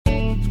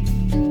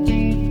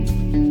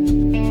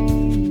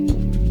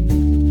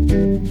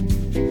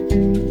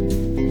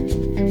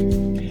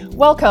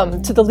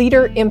Welcome to the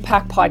Leader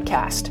Impact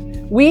Podcast.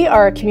 We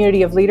are a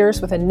community of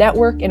leaders with a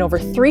network in over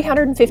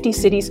 350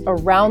 cities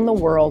around the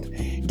world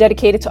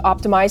dedicated to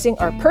optimizing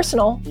our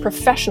personal,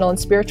 professional, and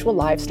spiritual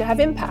lives to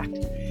have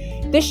impact.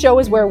 This show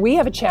is where we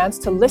have a chance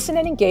to listen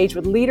and engage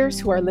with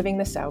leaders who are living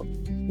this out.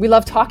 We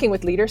love talking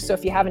with leaders, so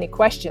if you have any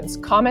questions,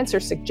 comments,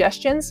 or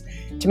suggestions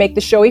to make the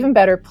show even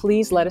better,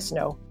 please let us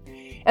know.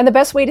 And the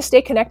best way to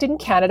stay connected in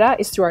Canada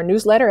is through our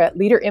newsletter at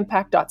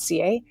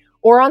leaderimpact.ca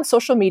or on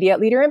social media at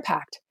Leader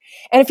Impact.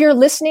 And if you're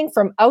listening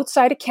from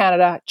outside of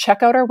Canada,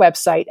 check out our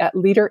website at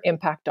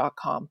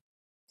leaderimpact.com.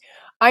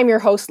 I'm your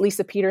host,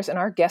 Lisa Peters, and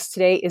our guest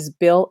today is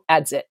Bill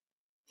Adsit.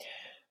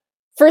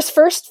 For his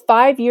first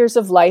 5 years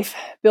of life,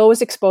 Bill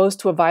was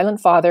exposed to a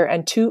violent father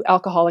and two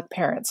alcoholic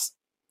parents.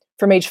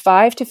 From age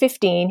 5 to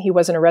 15, he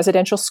was in a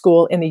residential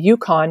school in the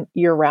Yukon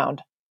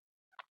year-round.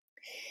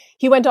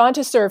 He went on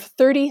to serve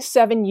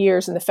 37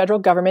 years in the federal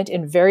government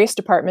in various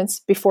departments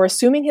before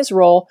assuming his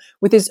role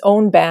with his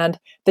own band,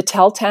 the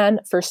Tahltan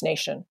First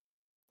Nation.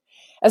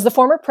 As the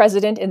former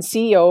president and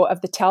CEO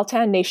of the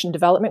Tahltan Nation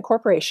Development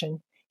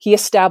Corporation, he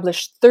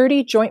established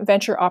 30 joint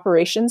venture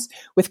operations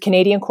with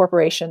Canadian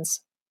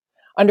corporations.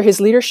 Under his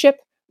leadership,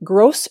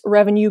 gross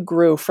revenue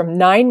grew from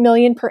 $9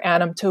 million per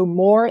annum to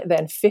more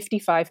than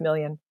 $55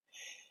 million.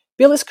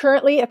 Bill is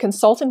currently a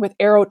consultant with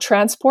Aero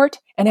Transport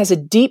and has a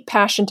deep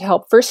passion to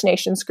help First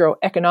Nations grow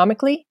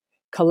economically,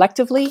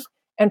 collectively,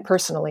 and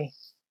personally.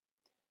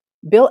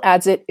 Bill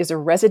Adsit is a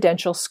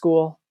residential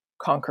school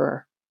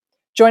conqueror.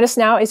 Join us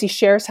now as he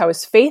shares how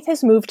his faith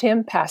has moved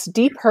him past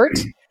deep hurt,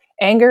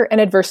 anger,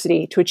 and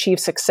adversity to achieve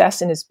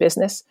success in his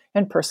business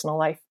and personal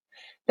life.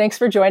 Thanks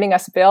for joining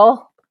us,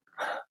 Bill.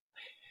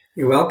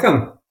 You're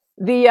welcome.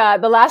 The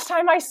last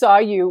time I saw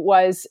you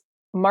was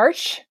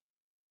March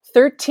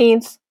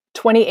 13th,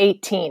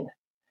 2018.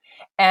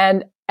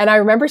 And I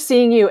remember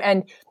seeing you,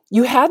 and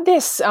you had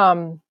this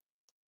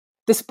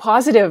this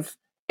positive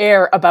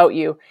air about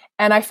you.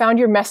 And I found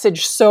your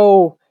message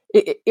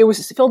it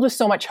was filled with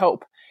so much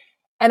hope.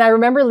 And I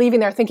remember leaving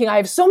there thinking, I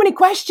have so many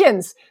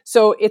questions.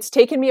 So it's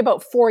taken me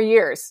about 4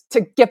 years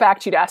to get back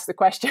to you to ask the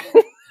question.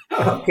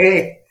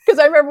 Okay. Because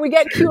I remember we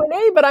get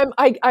Q&A, but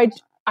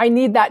I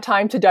need that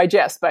time to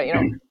digest. But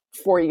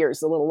 4 years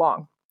is a little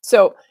long.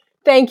 So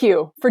thank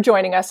you for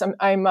joining us.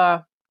 I'm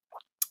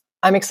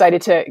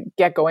excited to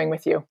get going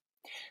with you.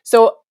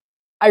 So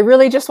I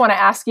really just want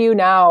to ask you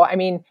now. I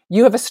mean,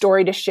 you have a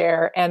story to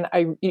share, and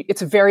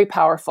it's very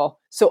powerful.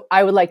 So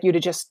I would like you to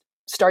just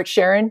start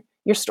sharing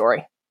your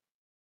story.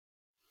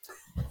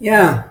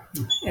 Yeah.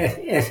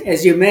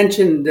 As you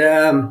mentioned,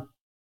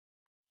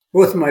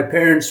 both of my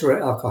parents were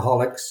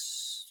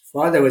alcoholics.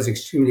 Father was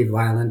extremely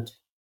violent.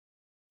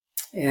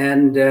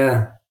 And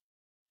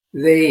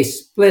they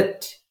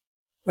split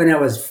when I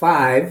was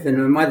 5, and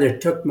my mother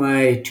took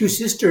my two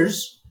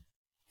sisters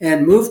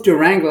and moved to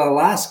Wrangell,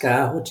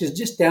 Alaska, which is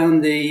just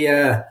down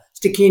the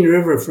Stikine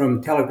River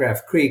from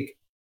Telegraph Creek.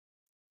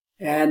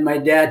 And my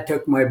dad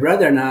took my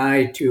brother and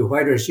I to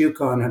Whitehorse,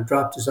 Yukon, and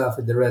dropped us off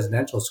at the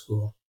residential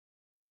school.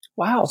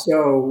 Wow.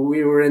 So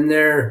we were in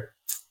there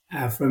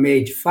from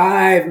age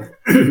 5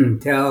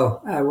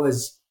 till I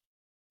was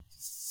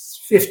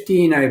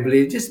 15, I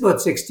believe, just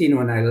about 16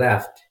 when I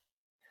left.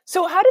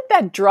 So how did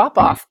that drop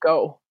off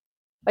go?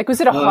 Like,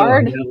 was it a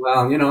hard? Yeah,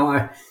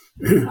 well,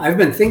 I've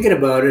been thinking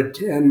about it,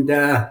 and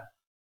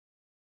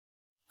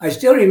I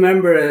still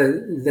remember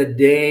the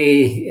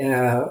day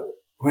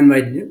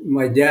when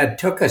my dad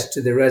took us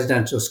to the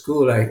residential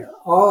school.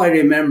 All I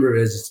remember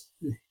is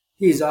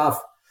he's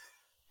off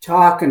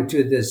talking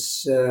to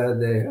this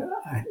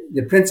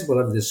the principal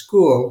of the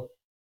school,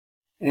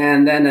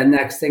 and then the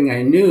next thing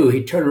I knew,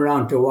 he turned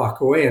around to walk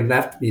away and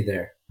left me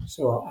there.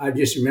 So I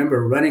just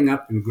remember running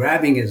up and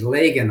grabbing his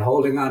leg and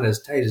holding on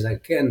as tight as I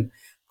can,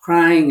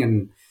 crying,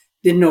 and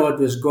didn't know what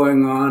was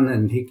going on,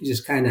 and he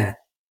just kind of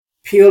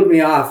peeled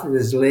me off of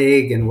his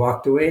leg and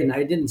walked away, and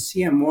I didn't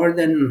see him more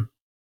than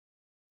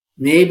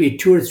maybe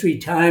 2 or 3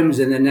 times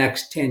in the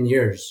next 10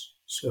 years.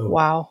 So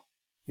wow.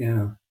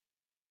 Yeah.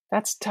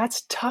 That's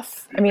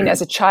tough. I mean,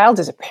 as a child,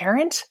 as a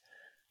parent?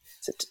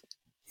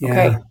 Yeah.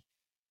 Okay.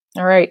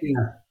 All right.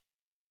 Yeah.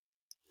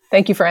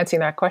 Thank you for answering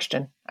that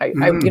question.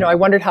 I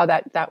wondered how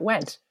that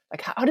went.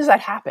 Like, how does that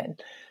happen?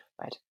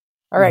 But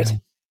all right. Yeah.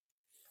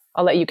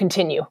 I'll let you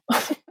continue.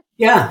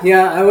 Yeah.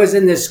 I was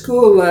in the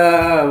school,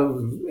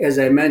 as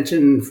I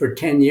mentioned, for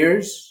 10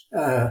 years.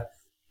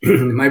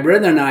 My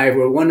brother and I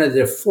were one of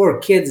the 4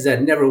 kids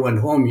that never went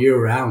home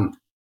year-round.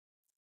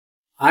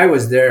 I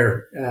was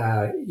there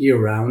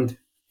year-round,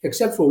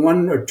 except for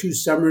 1 or 2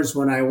 summers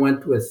when I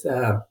went with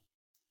a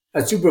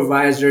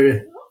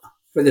supervisor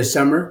for the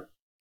summer.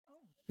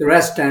 The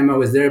rest of the time I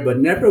was there, but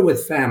never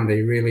with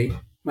family, really.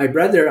 My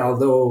brother,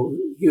 although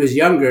he was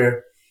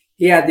younger,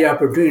 he had the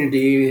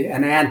opportunity.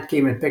 An aunt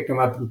came and picked him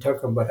up and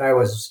took him, but I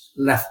was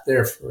left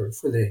there for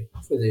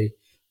the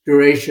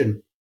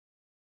duration.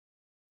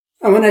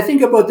 And when I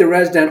think about the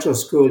residential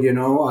school,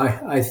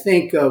 I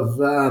think of,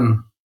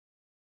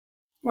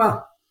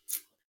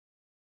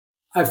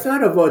 I've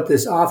thought about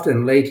this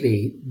often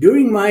lately.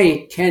 During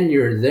my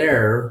tenure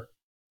there,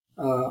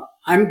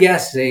 I'm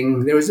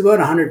guessing there was about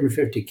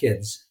 150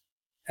 kids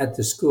at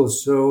the school.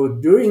 So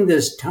during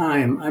this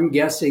time, I'm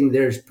guessing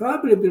there's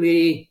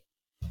probably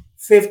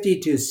 50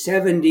 to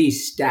 70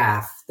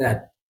 staff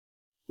that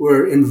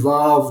were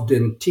involved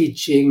in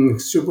teaching,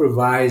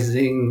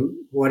 supervising,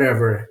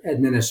 whatever,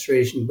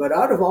 administration. But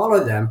out of all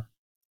of them,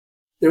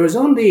 there was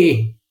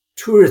only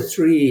two or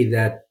three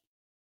that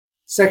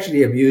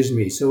sexually abused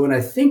me. So when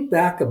I think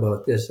back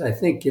about this, I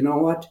think, you know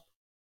what?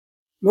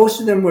 Most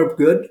of them were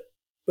good,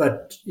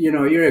 but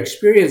your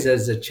experience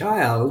as a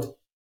child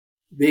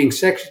being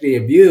sexually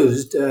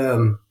abused,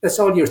 that's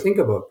all you think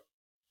about.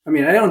 I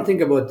mean, I don't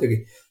think about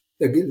the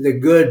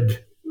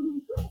good,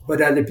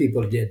 what other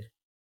people did.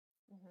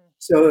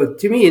 So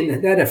to me,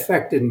 that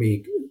affected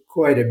me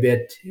quite a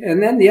bit.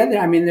 And then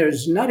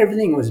there's not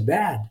everything was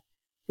bad.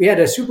 We had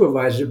a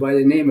supervisor by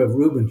the name of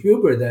Ruben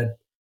Huber that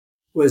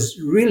was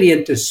really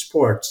into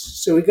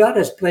sports. So he got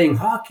us playing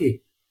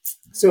hockey.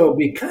 So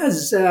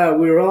because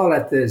we were all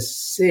at the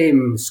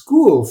same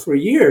school for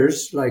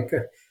years, like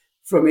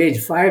from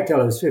age 5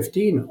 till I was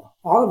 15,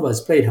 all of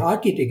us played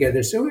hockey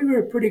together. So we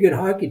were a pretty good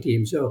hockey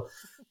team. So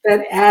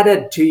that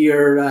added to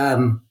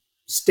your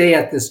stay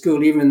at the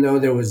school, even though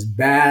there was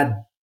bad,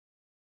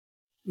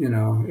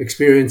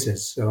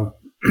 experiences. So,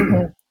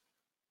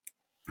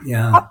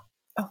 yeah.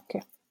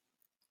 Okay.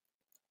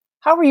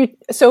 How were you?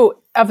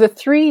 So, of the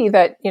three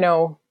that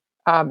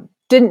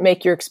didn't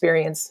make your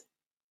experience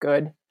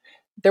good,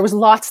 there was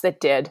lots that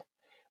did.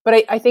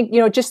 But I think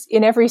just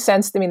in every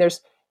sense. I mean,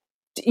 there's,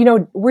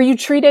 were you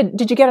treated?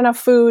 Did you get enough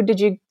food? Did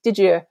you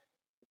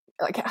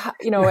like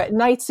at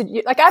nights?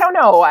 I don't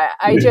know.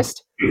 I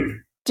just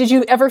did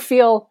you ever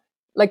feel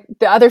like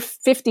the other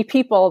 50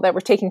 people that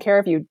were taking care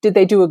of you? Did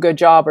they do a good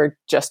job or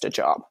just a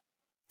job?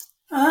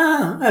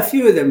 A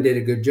few of them did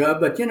a good job,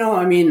 but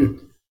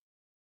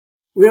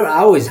we were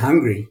always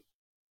hungry.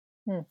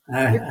 Kids.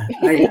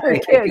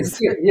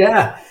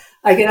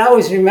 I can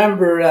always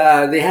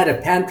remember they had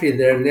a pantry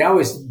there, and they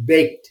always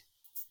baked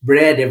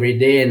bread every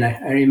day. And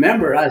I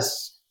remember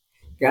us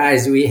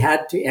guys, we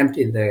had to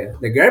empty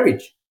the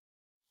garbage.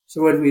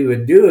 So what we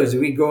would do is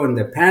we'd go in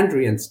the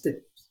pantry and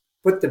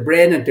put the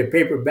bread into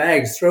paper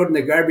bags, throw it in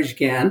the garbage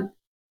can,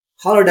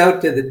 haul it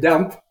out to the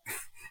dump.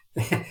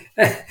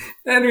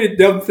 And we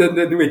dumped it, and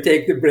then we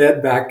take the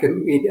bread back,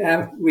 and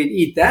we'd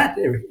eat that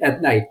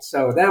at night.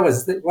 So that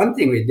was the one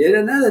thing we did.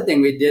 Another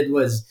thing we did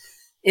was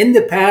in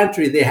the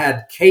pantry they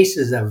had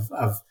cases of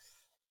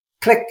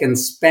click and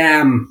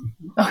spam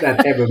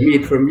that type of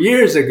meat from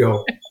years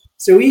ago.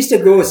 So we used to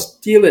go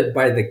steal it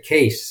by the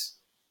case,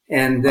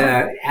 and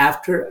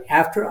after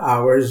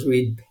hours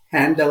we'd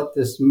hand out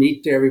this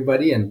meat to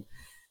everybody. And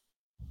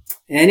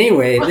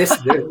anyway,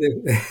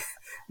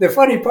 the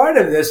funny part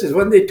of this is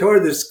when they tore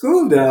the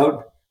school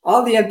down,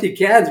 all the empty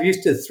cans, we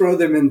used to throw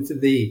them into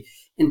the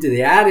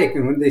attic.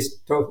 And when they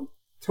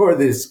tore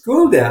the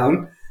school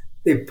down,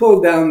 they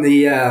pulled down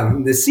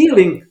the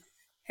ceiling,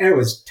 and it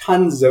was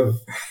tons of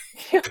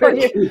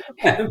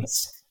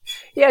cans.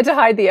 You had to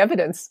hide the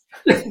evidence.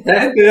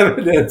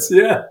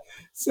 Yeah.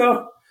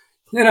 So,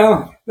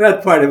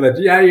 that part of it.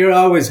 Yeah, you're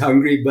always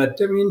hungry, but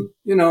I mean,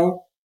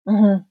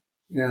 Mm-hmm.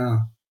 Yeah.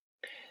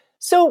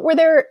 So were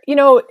there,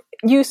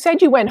 you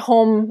said you went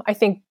home, I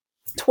think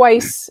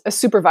twice a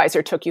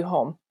supervisor took you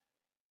home,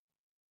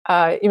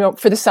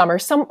 for the summer.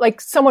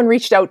 Someone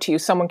reached out to you,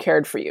 someone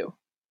cared for you.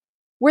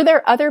 Were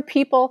there other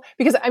people?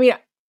 Because I mean,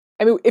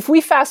 if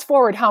we fast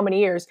forward how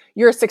many years,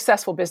 you're a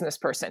successful business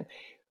person.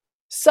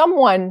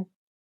 Someone,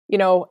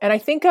 and I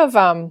think of,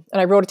 and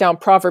I wrote it down,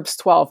 Proverbs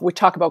 12, we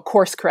talk about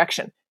course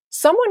correction.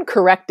 Someone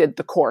corrected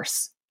the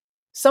course.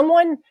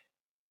 Someone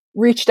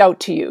reached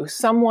out to you.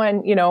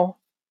 Someone,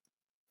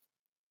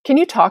 can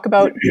you talk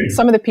about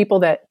some of the people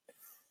that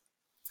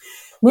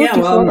moved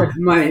you forward?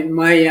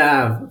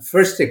 My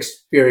first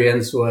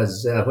experience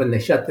was when they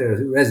shut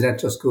the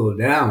residential school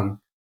down.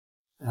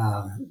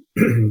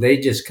 They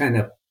just kind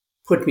of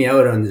put me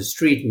out on the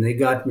street, and they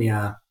got me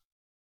a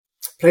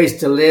place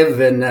to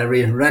live and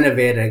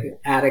renovate an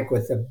attic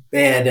with a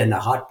bed and a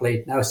hot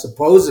plate. Now,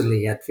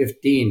 supposedly at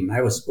 15,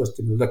 I was supposed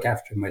to look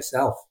after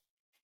myself,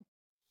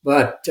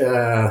 but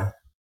I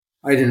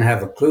didn't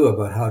have a clue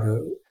about how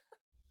to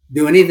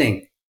do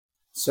anything.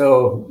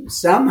 So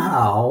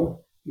somehow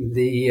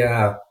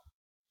the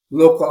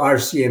local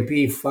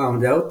RCMP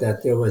found out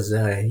that there was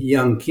a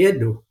young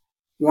kid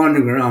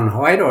wandering around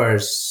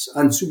Whitehorse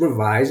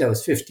unsupervised. I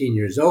was 15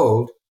 years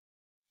old.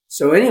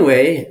 So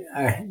anyway,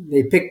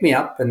 they picked me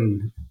up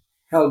and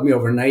held me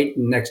overnight.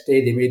 And the next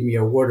day they made me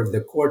a ward of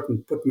the court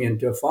and put me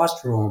into a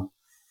foster home,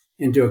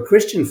 into a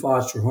Christian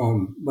foster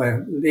home by a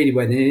lady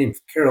by the name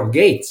of Carol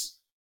Gates.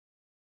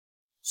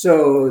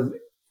 So,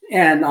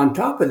 and on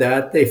top of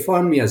that, they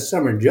found me a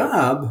summer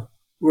job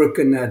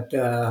working at,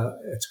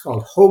 it's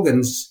called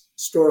Hogan's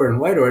store in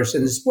Whitehorse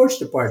in the sports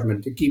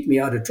department to keep me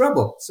out of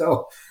trouble.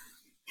 So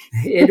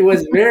it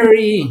was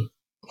very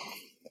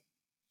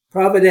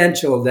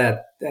providential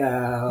that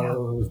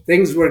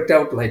things worked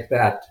out like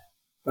that.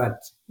 But,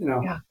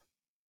 Yeah.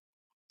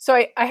 So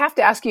I have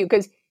to ask you,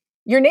 because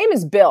your name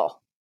is Bill.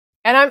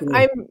 And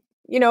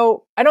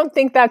I don't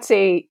think that's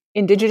a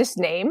Indigenous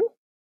name.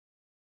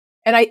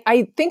 And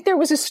I think there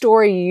was a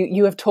story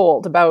you have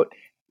told about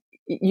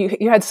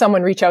you had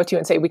someone reach out to you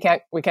and say, we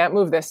can't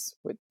move this.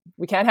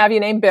 We can't have you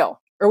named Bill,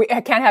 or we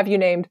can't have you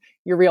named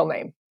your real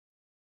name.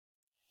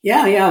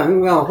 Yeah, yeah.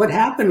 Well, what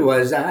happened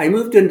was I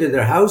moved into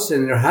their house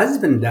and their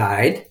husband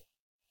died.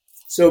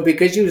 So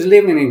because she was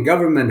living in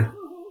government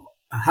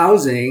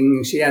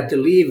housing, she had to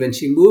leave and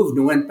she moved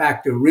and went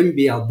back to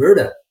Rimbey,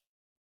 Alberta,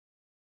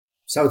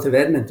 south of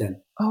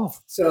Edmonton. Oh.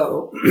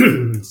 So,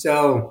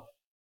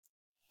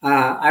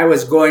 I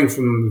was going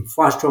from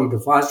foster home to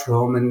foster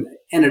home and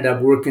ended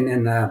up working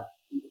in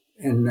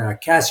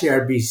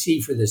Cassiar,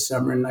 BC for this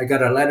summer. And I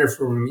got a letter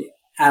from him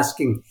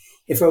asking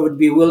if I would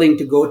be willing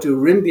to go to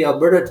Rimbey,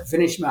 Alberta to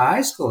finish my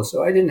high school.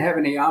 So I didn't have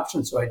any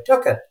options, so I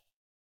took it.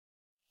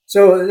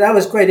 So that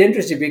was quite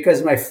interesting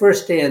because my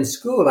first day in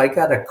school, I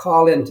got a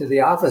call into the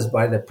office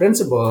by the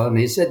principal and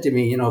he said to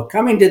me,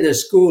 coming to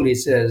this school, he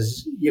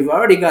says, you've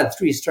already got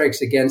 3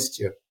 strikes against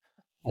you.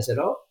 I said,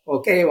 oh,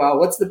 okay, well,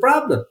 what's the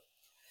problem?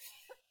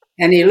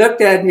 And he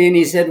looked at me and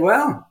he said,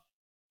 well,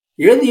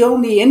 you're the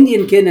only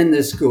Indian kid in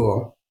this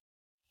school.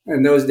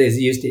 In those days,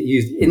 he used to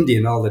use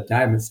Indian all the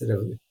time instead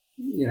of,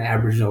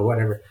 Aboriginal,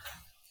 whatever.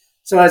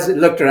 So I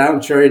looked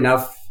around, sure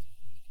enough,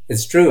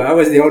 it's true. I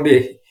was the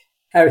only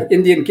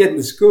Indian kid in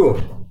the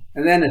school.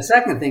 And then the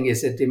second thing he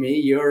said to me,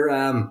 you're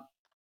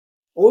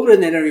older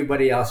than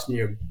everybody else in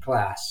your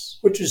class,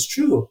 which is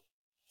true.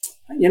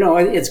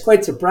 It's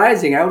quite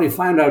surprising. I only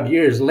found out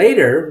years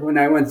later when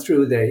I went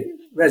through the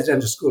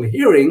residential school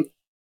hearing,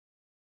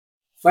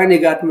 finally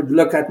got to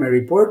look at my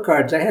report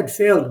cards. I had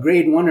failed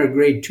grade 1 or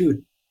grade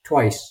 2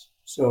 twice.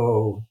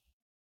 So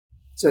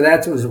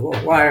that was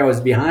why I was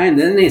behind.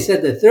 Then they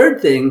said the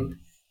third thing,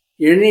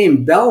 your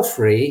name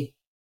Belfry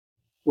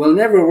will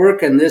never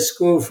work in this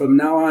school. From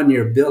now on,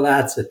 you're Bill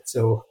Adsit.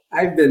 So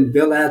I've been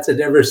Bill Adsit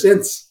ever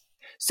since.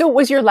 So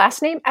was your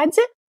last name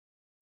Adsit?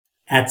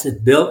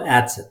 Adsit, Bill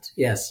Adsit,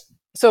 yes.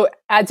 So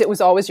Adsit was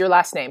always your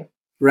last name?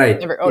 Right.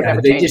 Never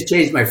they changed. Just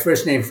changed my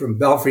first name from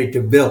Belfry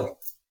to Bill.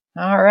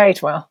 All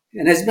right, well.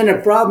 And it's been a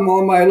problem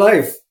all my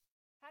life.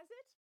 Has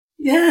it?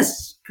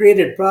 Yes,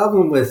 created a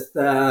problem with,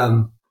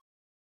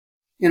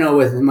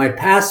 with my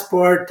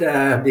passport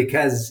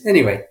because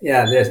anyway,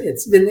 yeah,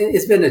 it's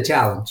been a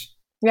challenge.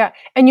 Yeah,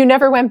 and you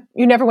never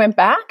went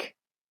back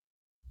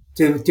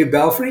to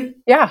Belfry?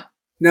 Yeah.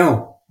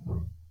 No,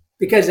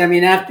 because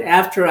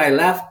after I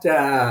left,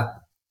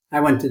 I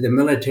went to the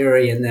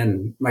military and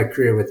then my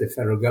career with the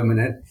federal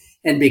government,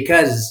 and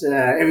because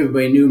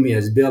everybody knew me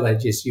as Bill, I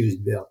just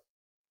used Bill.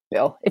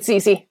 Bill, it's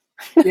easy.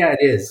 Yeah, it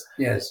is.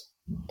 Yes.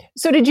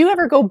 So, did you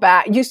ever go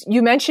back?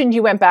 You mentioned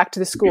you went back to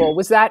the school.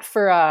 Was that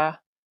for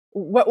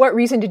what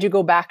reason did you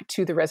go back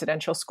to the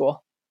residential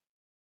school?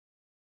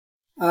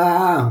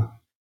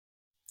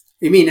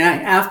 You mean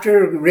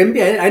after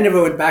Rimbey? I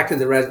never went back to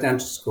the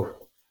residential school.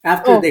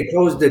 After they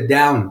closed it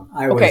down,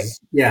 I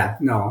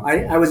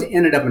was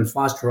ended up in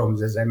foster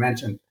homes, as I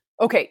mentioned.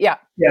 Okay, yeah.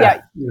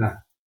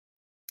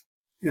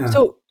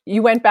 So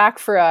you went back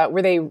for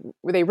were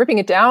they ripping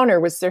it down, or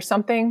was there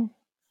something?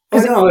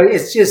 No,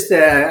 it's just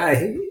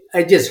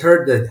I just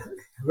heard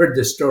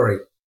the story.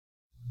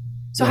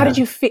 So how did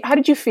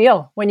you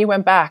feel when you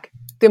went back?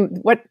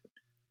 What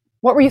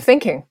were you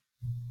thinking?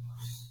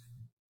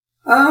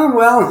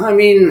 Well,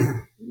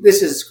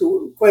 this is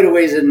quite a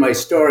ways in my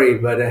story,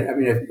 but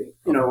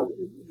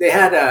they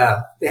had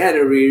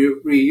a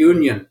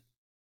reunion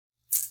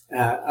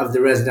of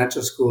the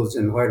residential schools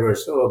in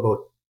Whitehorse,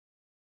 about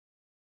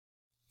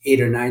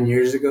 8 or 9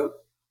 years ago,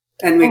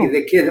 and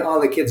all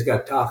the kids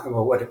got talking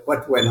about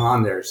what went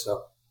on there.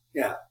 So,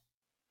 yeah.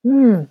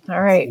 All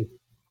right.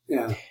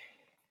 Yeah.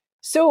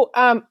 So,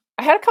 I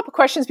had a couple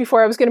questions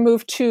before I was going to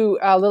move to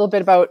a little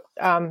bit about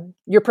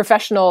your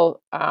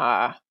professional.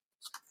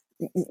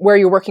 Where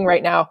you're working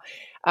right now.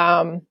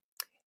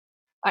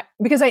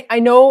 Because I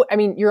know,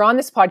 you're on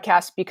this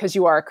podcast because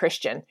you are a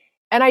Christian.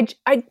 And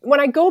I when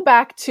I go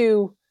back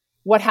to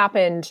what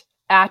happened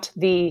at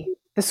the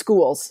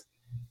schools,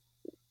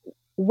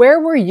 where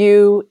were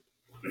you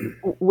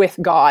with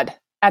God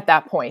at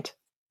that point?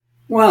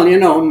 Well,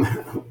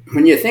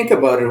 when you think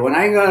about it, when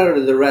I got out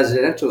of the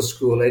residential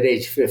school at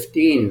age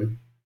 15,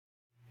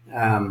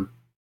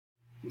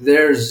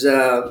 there's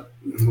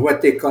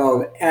what they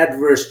call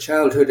adverse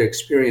childhood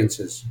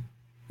experiences.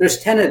 There's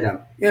 10 of them.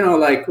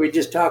 Like we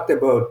just talked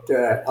about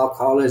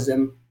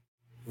alcoholism,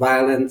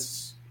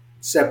 violence,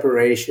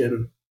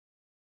 separation,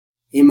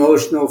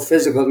 emotional,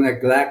 physical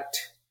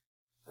neglect,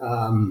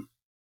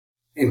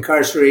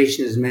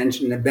 incarceration is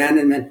mentioned,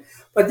 abandonment.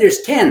 But there's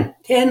 10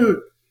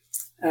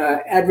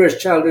 adverse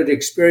childhood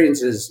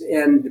experiences.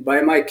 And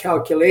by my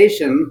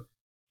calculation,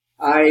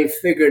 I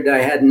figured I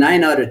had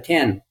 9 out of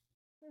 10.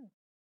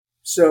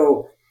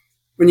 So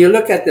when you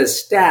look at the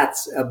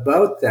stats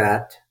about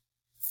that,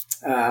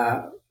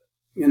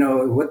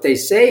 what they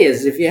say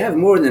is if you have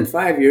more than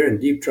 5, you're in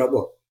deep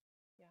trouble.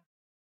 Yeah.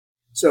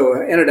 So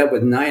I ended up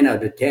with 9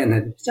 out of 10,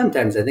 and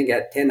sometimes I think I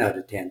had 10 out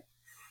of 10.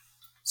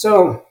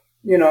 So,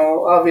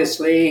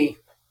 obviously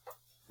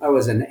I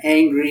was an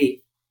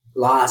angry,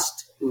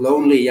 lost,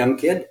 lonely young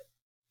kid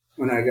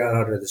when I got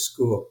out of the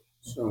school.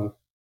 So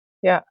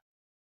yeah.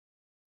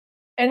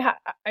 And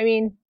I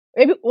mean,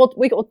 maybe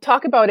we'll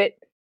talk about it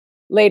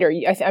later.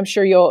 I'm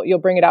sure you'll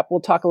bring it up. We'll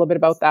talk a little bit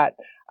about that.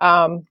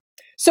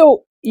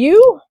 So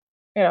I'm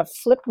gonna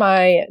flip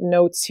my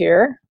notes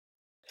here.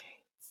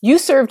 You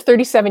served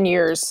 37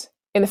 years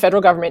in the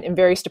federal government in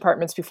various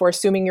departments before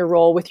assuming your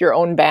role with your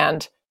own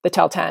band, the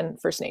Tahltan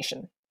First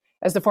Nation.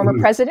 As the former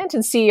president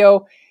and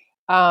CEO,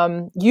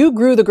 you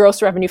grew the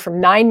gross revenue from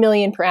 9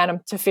 million per annum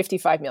to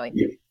 55 million.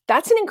 Yeah.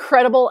 That's an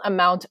incredible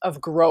amount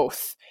of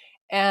growth.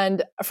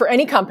 And for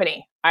any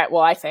company,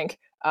 I think,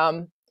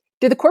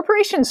 did the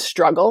corporation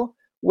struggle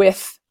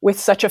with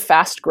such a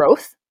fast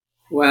growth?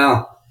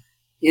 Well,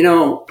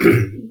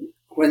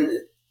 when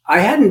I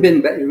hadn't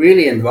been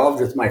really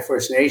involved with my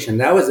First Nation,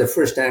 that was the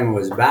first time I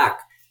was back.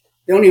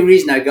 The only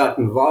reason I got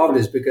involved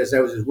is because I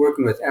was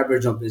working with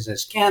Aboriginal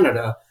Business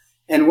Canada,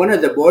 and one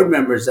of the board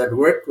members that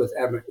worked with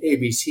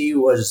ABC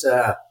was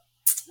a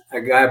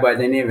guy by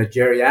the name of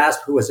Jerry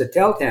Asp, who was a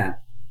Tahltan.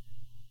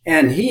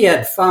 And he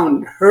had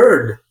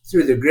heard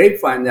through the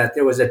grapevine that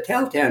there was a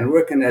Tahltan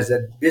working as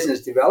a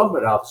business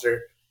development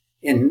officer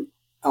in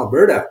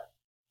Alberta.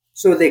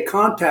 So they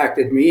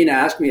contacted me and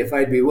asked me if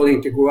I'd be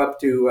willing to go up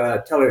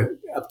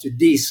to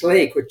Dease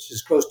Lake, which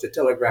is close to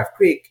Telegraph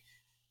Creek,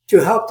 to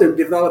help them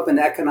develop an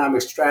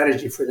economic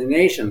strategy for the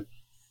nation.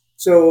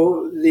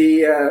 So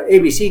the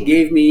ABC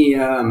gave me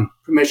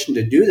permission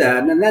to do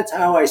that, and that's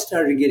how I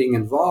started getting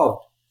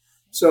involved.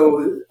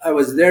 So I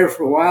was there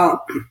for a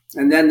while,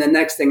 and then the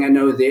next thing I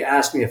know, they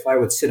asked me if I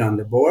would sit on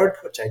the board,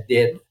 which I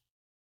did.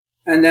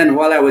 And then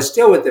while I was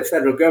still with the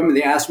federal government,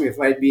 they asked me if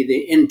I'd be the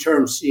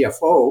interim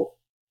CFO,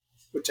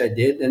 which I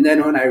did. And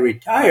then when I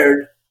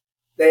retired,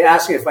 they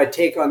asked me if I'd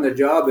take on the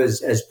job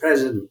as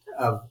president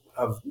of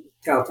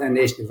Tahltan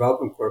Nation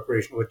Development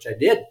Corporation, which I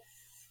did.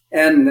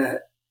 And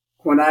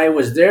when I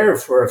was there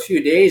for a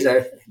few days,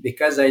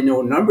 because I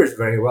know numbers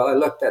very well, I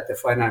looked at the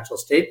financial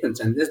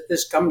statements, and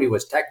this company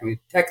was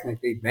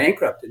technically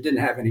bankrupt. It didn't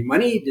have any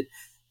money. It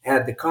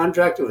had the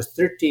contract. It was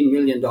 $13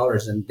 million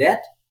in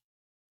debt.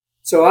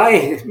 So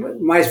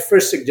my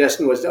first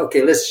suggestion was,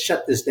 okay, let's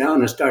shut this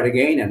down and start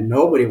again. And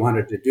nobody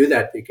wanted to do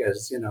that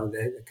because,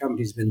 the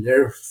company's been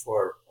there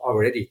for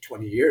already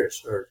 20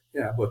 years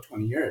about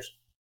 20 years.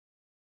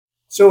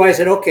 So I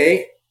said,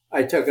 okay,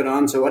 I took it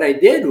on. So what I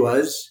did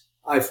was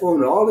I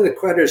phoned all of the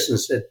creditors and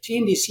said,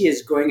 TNDC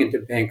is going into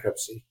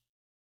bankruptcy.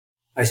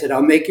 I said,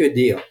 I'll make you a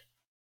deal.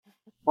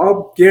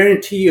 I'll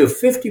guarantee you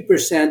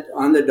 50%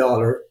 on the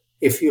dollar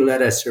if you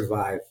let us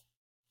survive.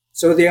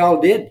 So they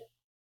all did.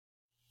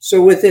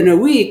 So within a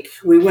week,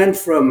 we went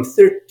from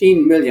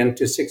 13 million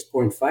to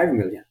 6.5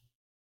 million.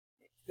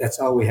 That's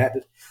all we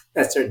had.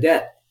 That's our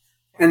debt.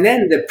 And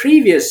then the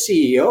previous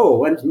CEO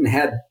went and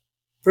had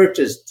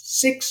purchased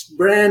 6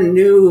 brand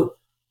new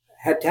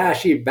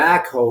Hitachi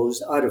backhoes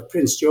out of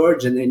Prince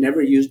George, and they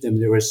never used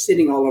them. They were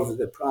sitting all over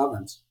the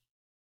province.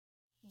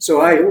 So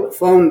I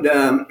phoned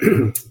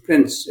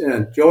Prince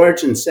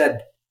George and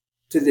said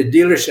to the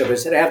dealership, I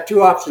said, I have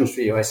 2 options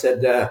for you. I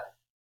said,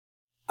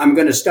 I'm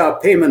going to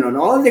stop payment on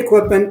all the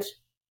equipment.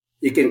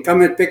 You can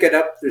come and pick it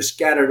up. They're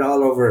scattered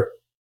all over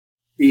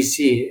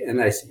BC. And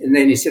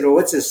then he said, well,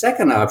 what's the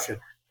second option?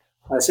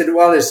 I said,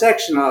 well, the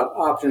second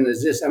option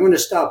is this. I'm going to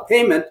stop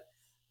payment,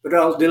 but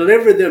I'll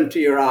deliver them to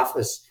your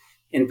office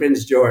in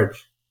Prince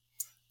George.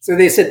 So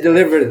they said,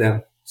 deliver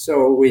them.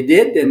 So we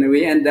did, and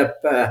we end up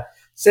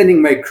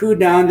sending my crew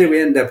down there.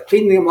 We ended up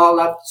cleaning them all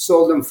up,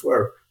 sold them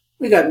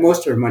we got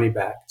most of our money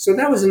back. So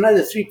that was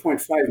another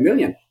 3.5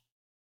 million.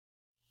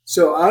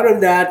 So out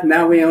of that,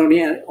 now we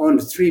only owned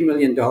 $3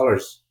 million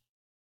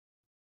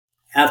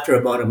after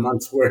about a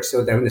month's work.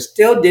 So then we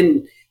still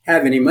didn't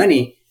have any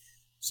money.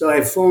 So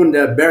I phoned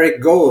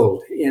Barrick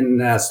Gold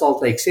in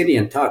Salt Lake City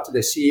and talked to the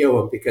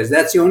CEO because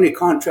that's the only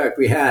contract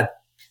we had.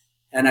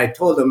 And I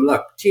told them,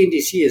 look,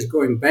 TNDC is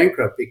going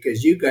bankrupt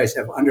because you guys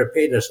have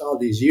underpaid us all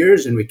these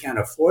years and we can't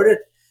afford it.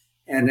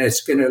 And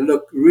it's going to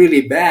look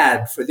really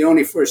bad for the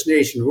only First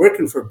Nation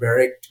working for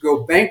Barrick to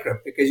go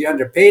bankrupt because you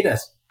underpaid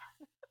us.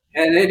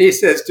 And then he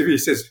says to me,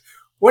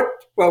 what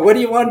do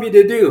you want me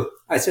to do?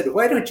 I said,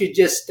 why don't you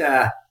just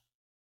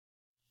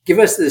give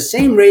us the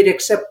same rate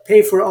except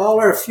pay for all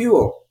our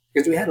fuel?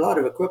 Because we had a lot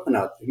of equipment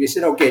out there. And he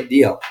said, okay,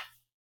 deal.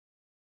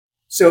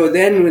 So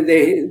then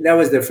that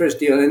was the first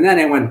deal. And then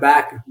I went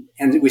back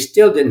and we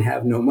still didn't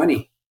have no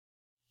money.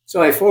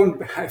 So I phoned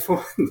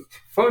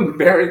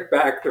Barrick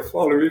back the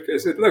following week. I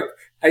said, look,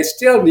 I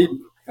still need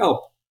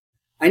help.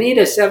 I need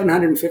a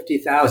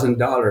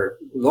 $750,000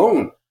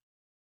 loan.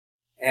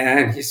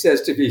 And he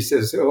says to me,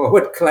 well,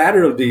 what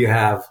collateral do you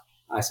have?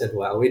 I said,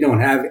 well, we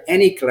don't have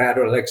any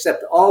collateral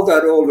except all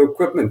that old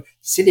equipment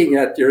sitting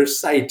at your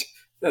site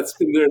that's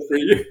been there for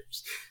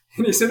years.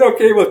 And he said,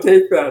 okay, we'll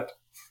take that.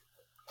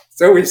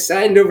 So we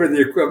signed over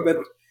the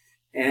equipment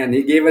and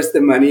he gave us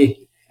the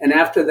money. And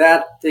after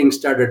that, things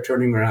started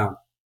turning around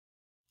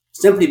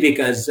simply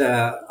because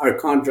our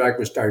contract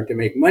was starting to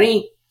make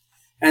money.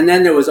 And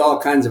then there was all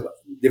kinds of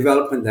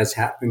development that's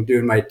happened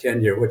during my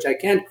tenure, which I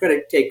can't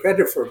take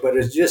credit for, but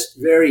it's just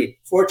very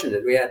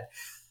fortunate. We had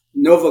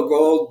Nova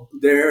Gold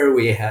there.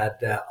 We had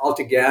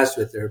AltaGas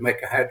with their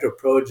Mica Hydro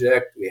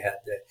project. We had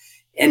the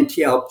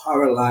NTL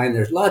power line.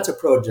 There's lots of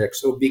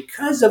projects. So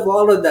because of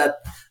all of that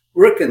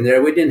work in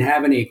there, we didn't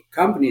have any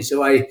company.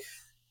 So I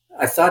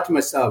thought to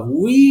myself,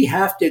 we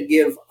have to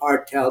give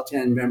our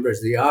TEL10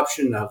 members the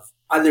option of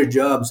other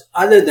jobs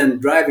other than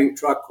driving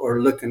truck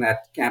or looking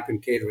at camp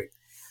and catering.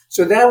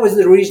 So that was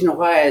the reason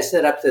why I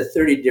set up the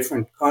 30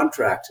 different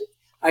contracts.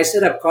 I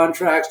set up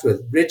contracts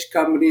with bridge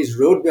companies,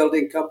 road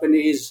building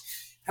companies,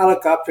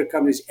 helicopter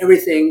companies,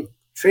 everything,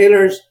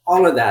 trailers,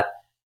 all of that,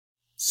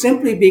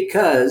 simply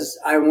because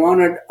I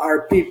wanted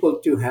our people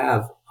to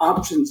have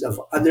options of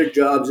other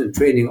jobs and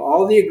training.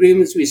 All the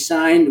agreements we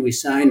signed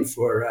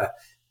for,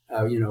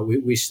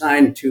 we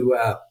signed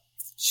to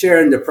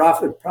share in the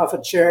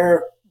profit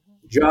share,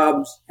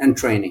 jobs, and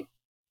training.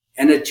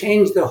 And it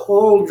changed the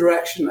whole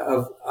direction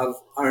of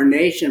our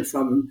nation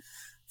from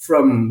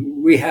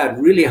we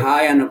had really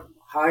high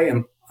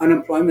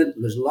unemployment.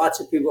 There was lots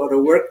of people out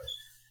of work.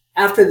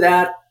 After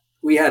that,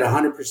 we had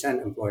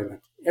 100%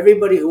 employment.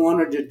 Everybody who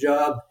wanted a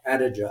job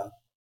had a job.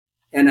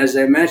 And as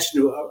I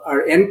mentioned,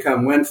 our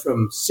income went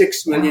from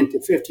 $6 million to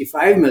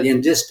 $55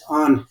 million just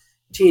on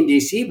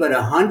TNDC, but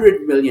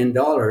 $100 million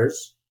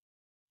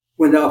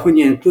when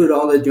you include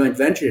all the joint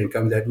venture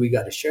income that we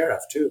got a share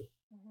of too.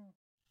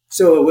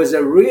 So it was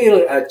a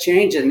real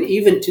change. And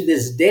even to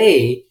this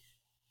day,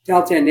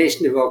 TEL10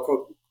 Nation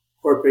Development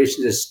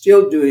Corporation is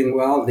still doing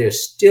well. They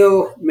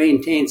still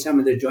maintain some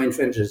of the joint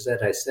ventures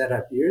that I set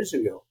up years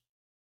ago.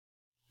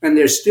 And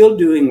they're still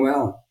doing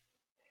well.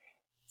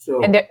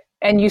 So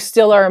and you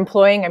still are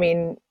employing, I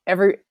mean,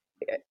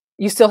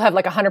 you still have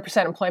like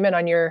 100% employment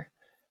on your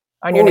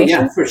nation?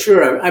 Yeah, for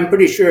sure. I'm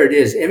pretty sure it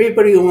is.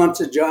 Everybody who wants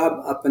a job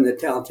up in the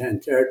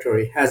TEL10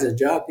 territory has a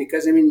job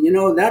because, I mean,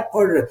 that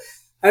part of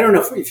I don't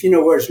know if you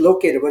know where it's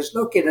located, but it's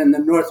located in the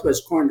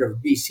northwest corner of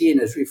BC, and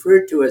it's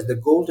referred to as the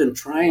Golden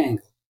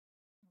Triangle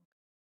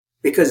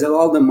because of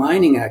all the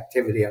mining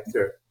activity up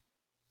there.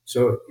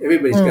 So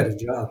everybody's got a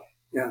job.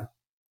 Yeah.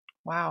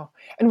 Wow.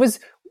 And was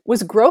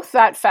growth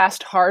that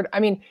fast hard? I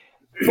mean,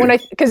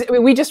 because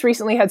we just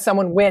recently had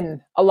someone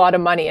win a lot of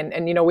money,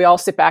 and we all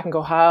sit back and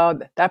go, "How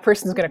that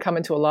person's going to come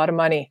into a lot of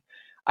money.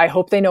 I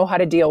hope they know how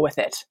to deal with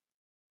it."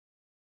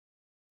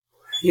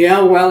 Yeah.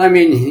 Well, I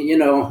mean,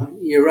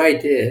 you're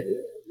right.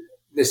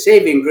 The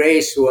saving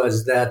grace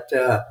was that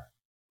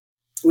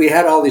we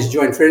had all these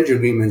joint venture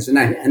agreements, and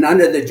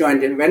under the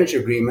joint venture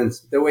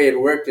agreements, the way it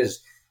worked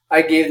is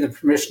I gave them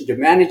permission to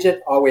manage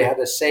it. All we had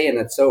a say in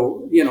it.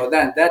 So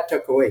that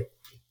took away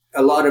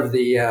a lot of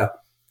the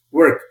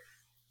work.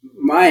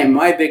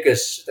 My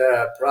biggest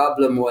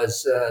problem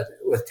was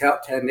with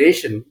TEL10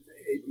 Nation,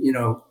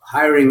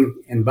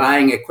 hiring and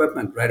buying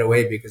equipment right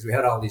away because we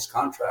had all these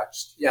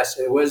contracts. Yes,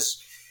 it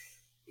was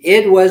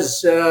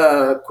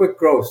quick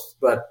growth,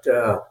 but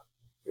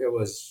it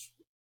was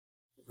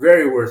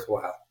very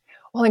worthwhile.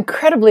 Well,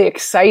 incredibly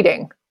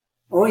exciting.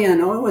 Oh yeah,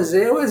 no, it was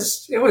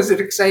an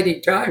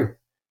exciting time.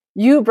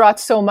 You brought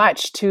so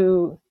much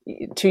to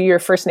your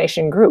First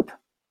Nation group,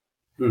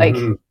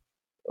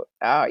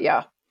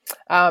 yeah.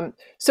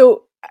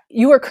 So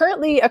you are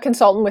currently a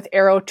consultant with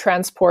Aero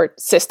Transport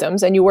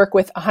Systems, and you work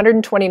with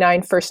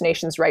 129 First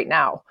Nations right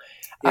now.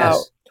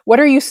 Yes. What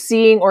are you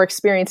seeing or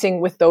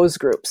experiencing with those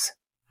groups?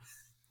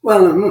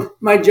 Well,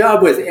 my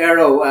job with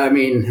Aero, I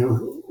mean,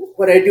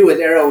 what I do with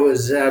Aero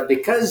is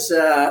because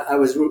I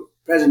was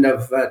president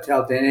of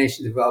TEL10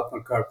 Nation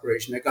Development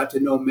Corporation, I got to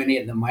know many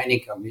of the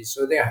mining companies.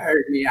 So they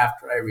hired me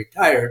after I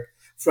retired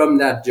from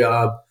that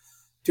job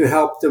to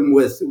help them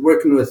with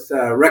working with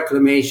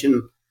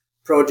reclamation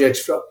projects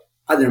for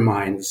other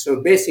mines.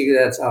 So basically,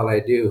 that's all I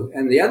do.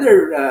 And the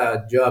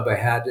other job I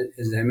had,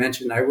 as I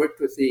mentioned, I worked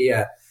with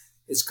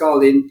it's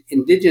called the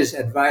Indigenous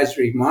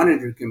Advisory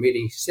Monitoring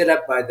Committee, set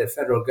up by the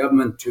federal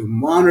government to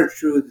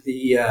monitor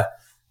the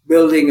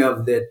building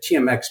of the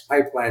TMX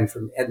pipeline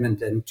from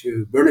Edmonton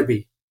to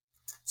Burnaby.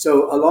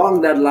 So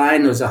along that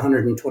line was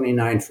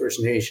 129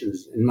 First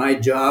Nations. And my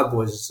job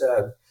was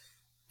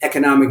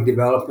economic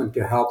development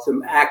to help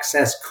them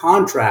access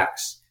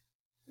contracts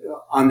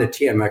on the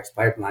TMX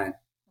pipeline.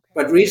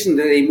 But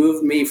recently they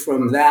moved me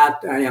from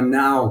that. I am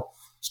now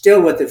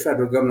still with the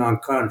federal government on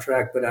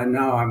contract, but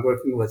I'm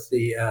working with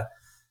the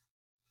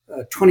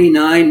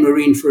 29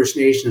 Marine First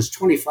Nations,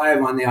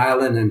 25 on the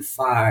island and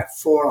 4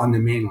 on the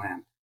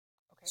mainland.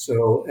 Okay.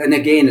 So, and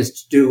again,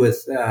 it's to do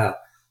with the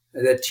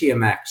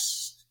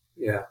TMX,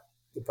 the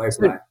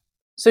pipeline.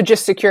 So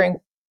just securing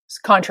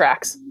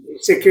contracts.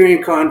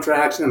 Securing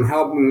contracts and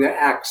helping to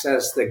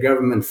access the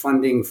government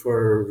funding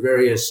for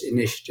various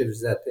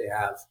initiatives that they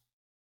have.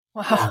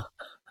 Wow.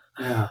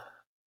 Yeah.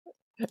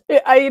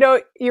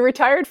 You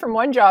retired from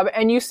one job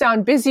and you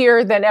sound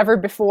busier than ever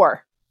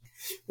before.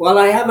 Well,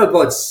 I have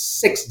about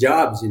 6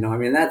 jobs, I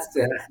mean,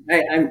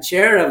 I'm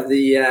chair of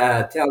the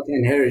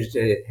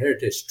TEL10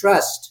 Heritage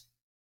Trust,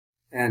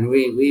 and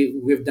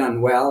we've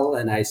done well.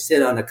 And I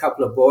sit on a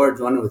couple of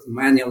boards, one with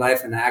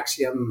Manulife and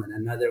Axiom, and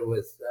another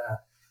with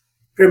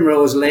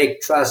Primrose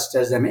Lake Trust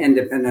as an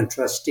independent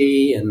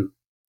trustee. And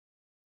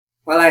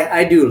well,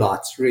 I do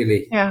lots,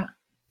 really. Yeah.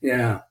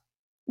 Yeah.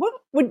 What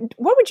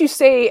would you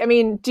say? I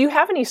mean, do you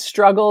have any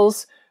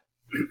struggles?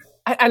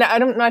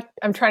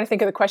 I'm trying to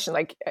think of the question.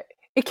 Like,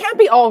 it can't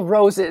be all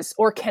roses,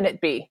 or can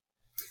it be?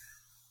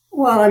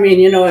 Well, I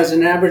mean, as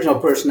an Aboriginal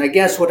person, I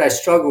guess what I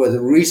struggle with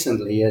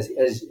recently, as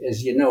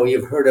you know,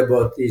 you've heard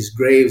about these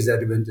graves that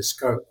have been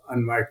discovered,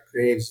 unmarked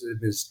graves that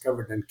have been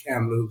discovered in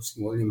Kamloops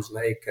and Williams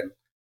Lake, and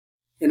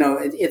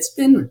it's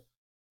been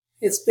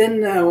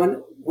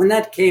when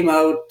that came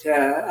out,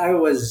 I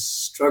was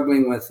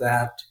struggling with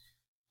that.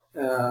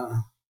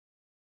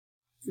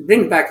 It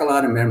brings back a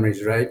lot of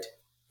memories, right,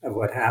 of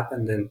what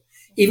happened, and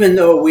even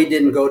though we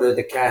didn't go to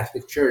the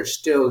Catholic Church,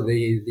 still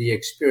the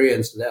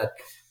experience that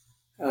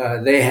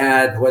they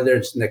had, whether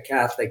it's in the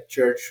Catholic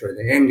Church or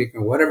the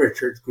Anglican, whatever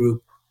church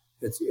group,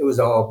 it was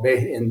all,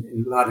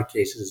 in a lot of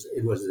cases,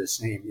 it was the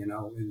same,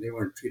 and they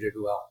weren't treated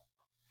well.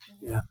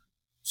 Yeah.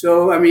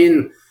 So, I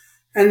mean,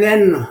 and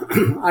then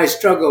I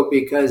struggle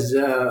because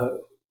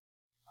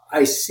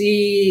I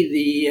see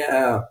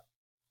the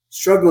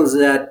struggles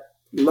that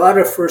a lot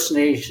of First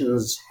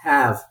Nations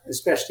have,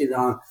 especially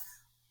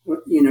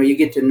you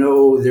get to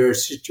know their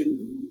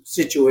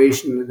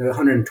situation, the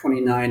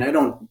 129.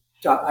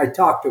 I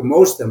talk to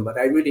most of them, but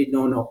I really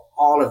don't know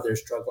all of their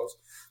struggles.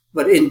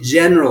 But in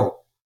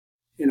general,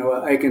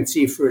 I can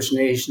see First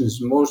Nations,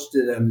 most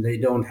of them, they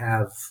don't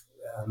have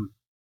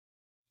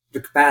the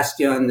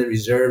capacity on the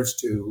reserves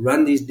to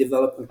run these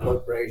development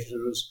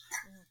corporations.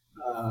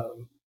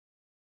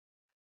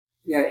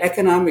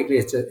 Economically,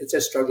 it's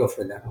a struggle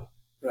for them,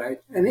 right?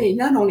 And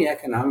not only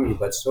economically,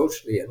 but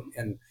socially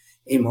and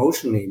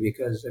emotionally,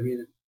 because, I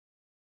mean,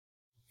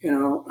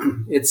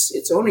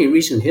 it's only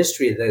recent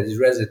history that his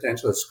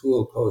residential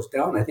school closed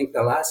down. I think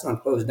the last one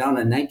closed down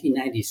in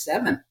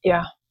 1997.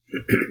 Yeah.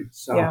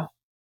 So, yeah.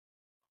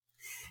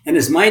 And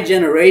it's my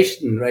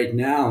generation right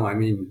now, I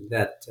mean,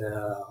 that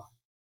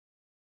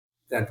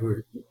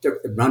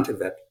took the brunt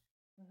of it.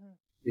 Mm-hmm.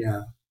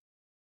 Yeah.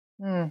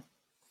 Mm.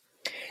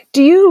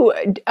 Do you,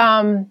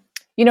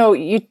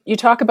 you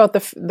talk about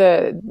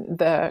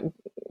the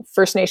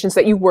First Nations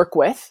that you work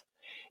with.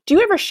 Do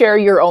you ever share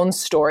your own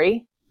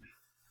story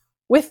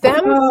with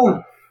them?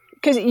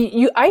 Because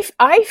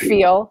I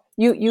feel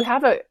you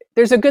have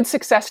there's a good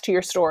success to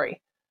your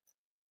story.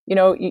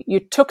 You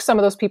took some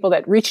of those people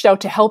that reached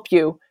out to help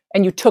you,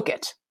 and you took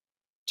it.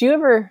 Do you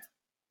ever?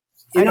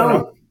 I don't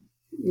know.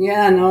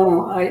 Yeah,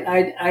 no,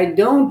 I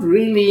don't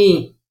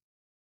really.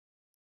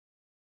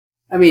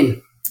 I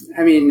mean,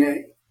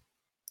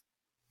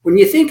 when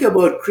you think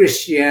about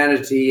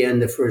Christianity and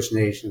the First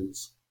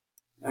Nations,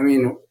 I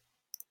mean,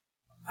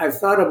 I've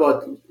thought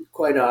about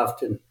quite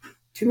often.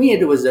 To me,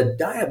 it was a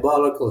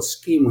diabolical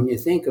scheme when you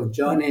think of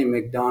John A.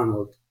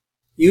 Macdonald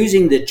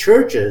using the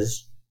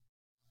churches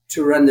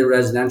to run the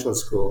residential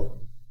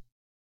school.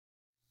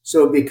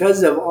 So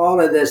because of all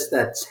of this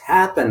that's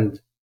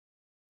happened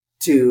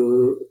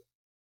to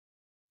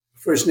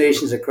First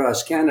Nations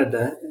across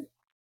Canada,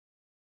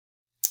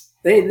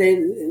 a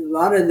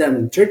lot of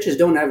them, churches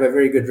don't have a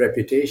very good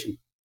reputation.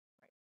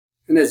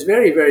 And it's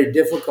very, very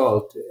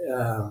difficult.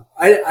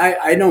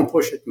 I don't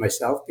push it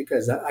myself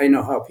because I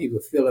know how people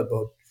feel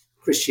about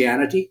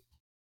Christianity.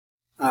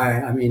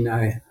 I mean,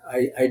 I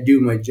do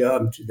my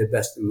job to the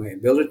best of my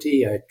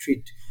ability. I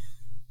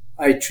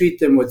treat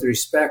them with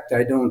respect.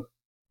 I don't.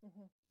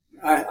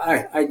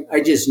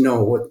 I just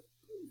know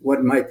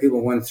what my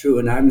people went through,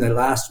 and I'm the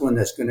last one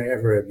that's going to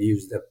ever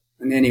abuse them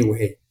in any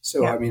way.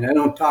 So I mean, I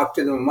don't talk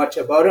to them much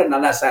about it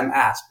unless I'm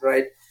asked,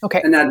 right? Okay.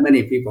 And not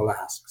many people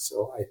ask.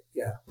 So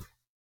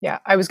Yeah,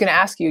 I was going to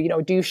ask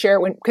you. Do you share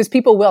it because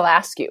people will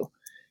ask you?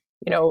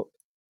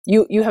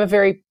 You have a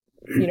very,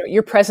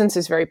 your presence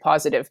is very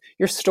positive.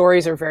 Your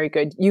stories are very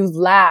good. You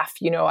laugh.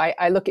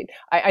 I look at.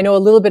 I know a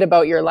little bit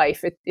about your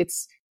life.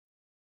 It's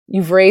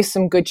you've raised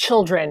some good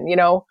children.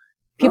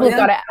 People have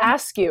got to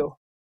ask you,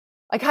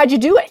 like, how'd you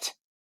do it,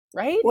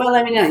 right? Well,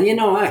 I mean,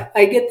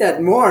 I get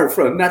that more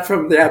not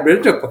from the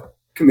Aboriginal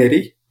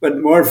committee, but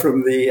more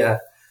from the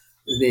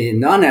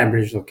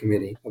non-Aboriginal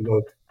committee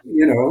about,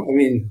 I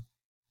mean,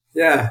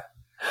 yeah.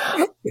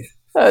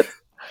 All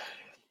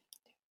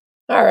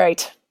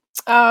right.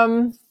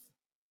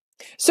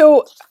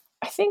 So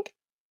I think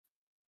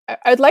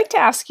I'd like to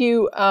ask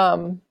you,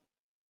 I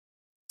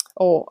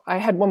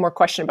had one more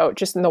question about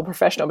just no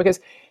professional, because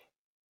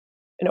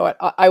you know what,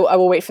 I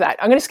will wait for that.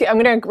 We're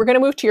going to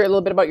move to a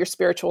little bit about your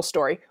spiritual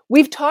story.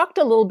 We've talked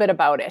a little bit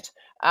about it.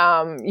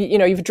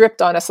 You've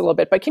dripped on us a little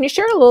bit, but can you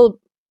share a little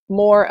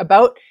more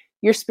about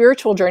your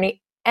spiritual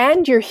journey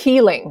and your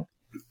healing?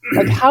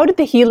 Like, how did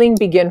the healing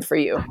begin for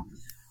you?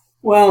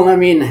 Well, I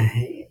mean,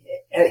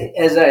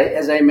 as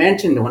I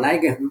mentioned, when I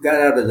got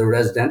out of the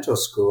residential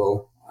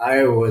school,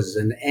 I was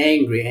an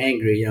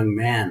angry young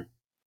man.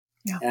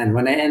 Yeah. And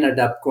when I ended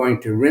up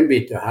going to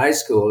Rimbey to high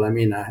school, I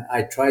mean,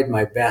 I tried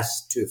my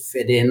best to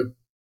fit in.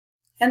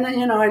 And,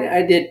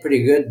 I did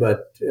pretty good.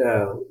 But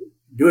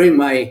during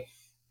my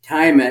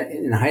time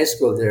in high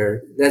school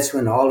there, that's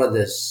when all of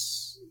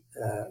this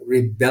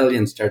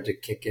rebellion started to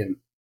kick in.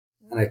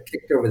 And I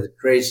kicked over the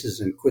traces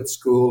and quit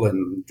school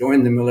and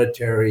joined the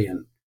military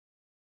and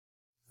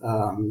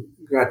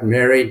got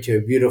married to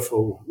a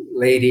beautiful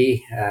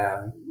lady,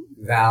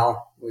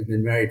 Val. We've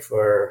been married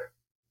for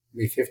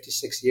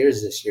 56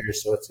 years this year,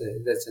 so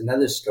that's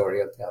another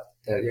story I'll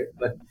tell you.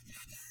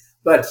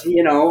 But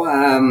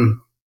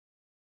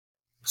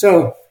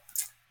so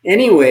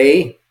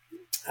anyway,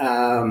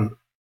 I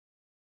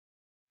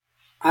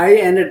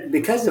ended,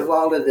 because of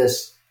all of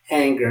this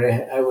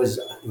anger, I was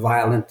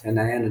violent, and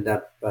I ended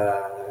up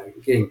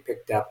getting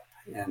picked up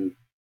and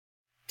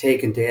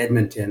taken to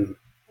Edmonton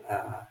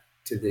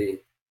to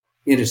the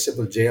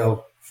municipal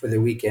jail for the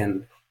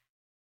weekend.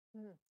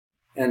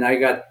 And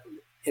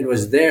it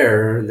was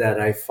there that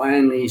I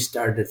finally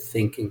started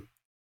thinking.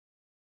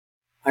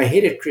 I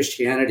hated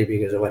Christianity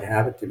because of what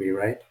happened to me,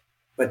 right?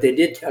 But they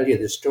did tell you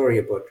the story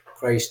about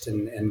Christ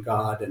and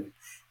God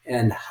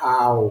and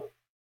how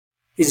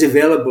He's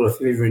available if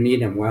you ever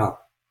need Him. Well,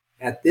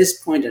 at this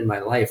point in my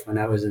life, when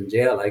I was in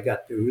jail, I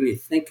got to really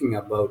thinking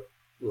about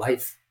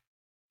life.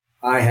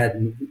 I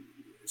had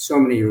so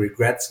many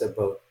regrets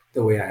about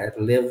the way I had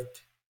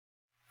lived.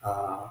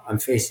 I'm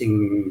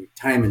facing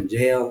time in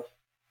jail,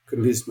 could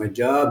lose my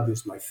job,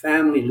 lose my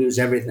family, lose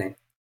everything.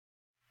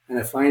 And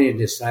I finally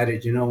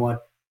decided, you know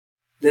what?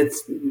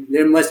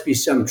 There must be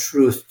some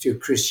truth to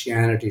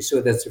Christianity.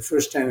 So that's the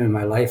first time in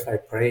my life I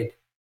prayed.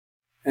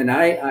 And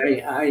I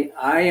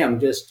am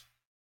just,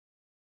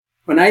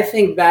 when I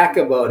think back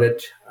about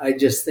it, I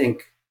just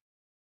think,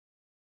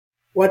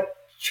 what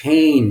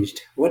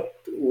changed?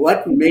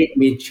 What made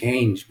me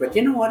change? But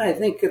you know what? I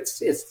think it's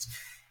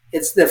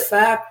the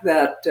fact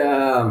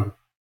that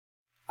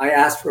I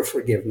asked for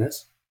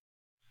forgiveness.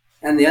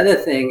 And the other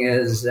thing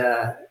is,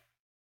 to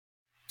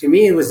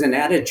me, it was an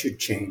attitude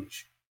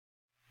change,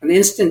 an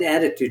instant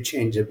attitude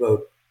change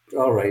about,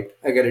 all right,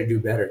 I got to do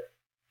better.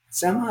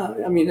 Somehow,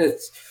 I mean,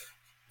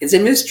 it's a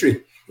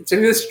mystery. It's a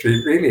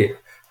mystery, really,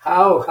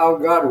 how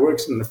God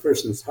works in the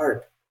person's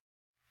heart.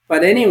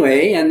 But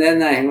anyway, and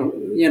then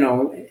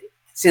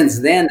since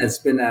then it's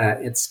been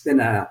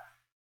a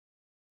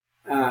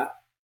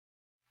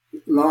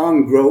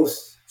long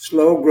growth,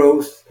 slow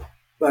growth,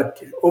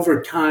 but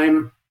over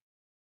time,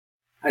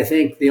 I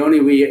think the only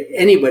way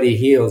anybody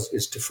heals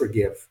is to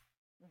forgive.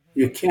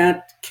 You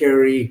can't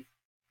carry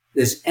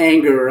this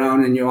anger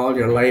around in you all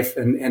your life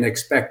and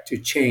expect to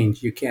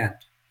change. You can't.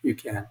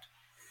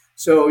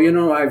 So,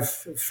 I've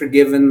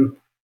forgiven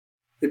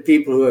the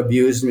people who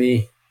abused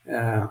me.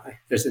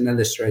 There's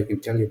another story I can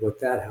tell you about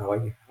that,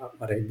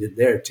 what I did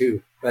there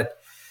too. But,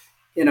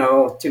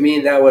 to me,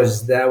 that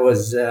was,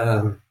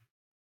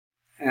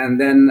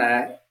 and then,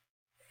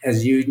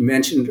 as you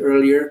mentioned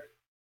earlier,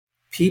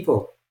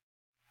 people,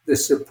 the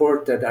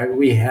support that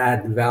we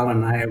had, Val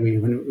and I,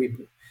 when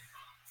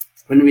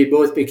we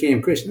both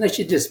became Christians. I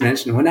should just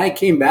mention, when I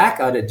came back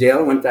out of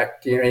jail, went back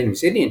to Uranium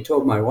City and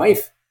told my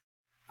wife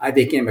I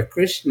became a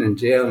Christian in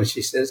jail, and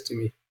she says to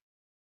me,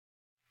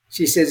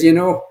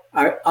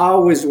 I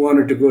always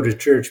wanted to go to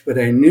church, but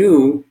I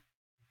knew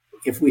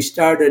if we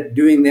started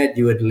doing that,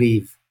 you would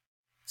leave.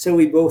 So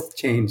we both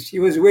changed. She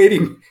was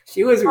waiting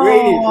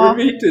for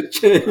me to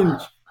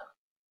change.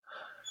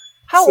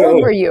 How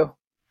old were you?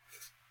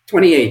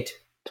 28.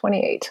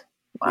 28.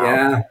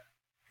 Wow.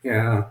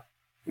 Yeah.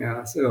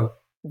 So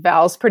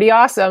Val's pretty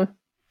awesome.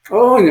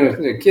 Oh, no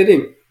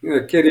kidding.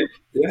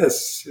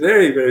 Yes,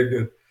 very, very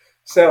good.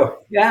 So,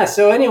 yeah,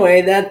 so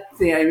anyway, that's,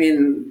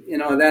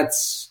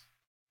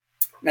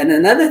 and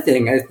another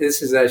thing, I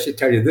should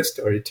tell you this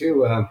story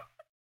too.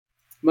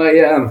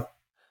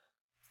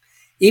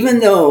 Even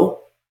though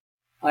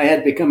I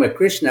had become a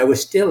Christian, I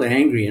was still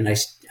angry, and I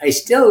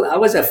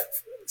was a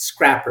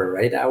scrapper,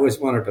 right? I always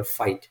wanted to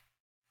fight.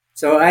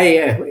 So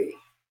I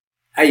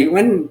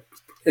went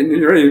in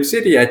Uranium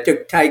City, I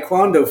took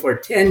Taekwondo for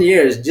 10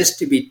 years just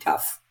to be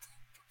tough.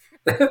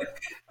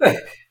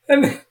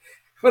 And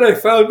what I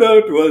found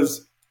out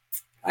was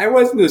I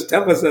wasn't as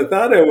tough as I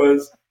thought I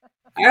was.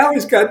 I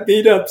always got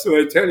beat up. So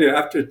I tell you,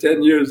 after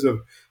 10 years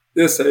of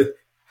this,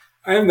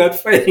 I am not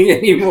fighting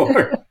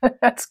anymore.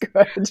 That's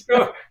good.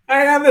 So I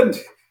haven't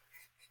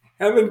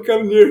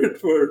come near it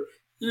for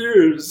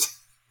years.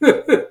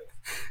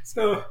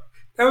 So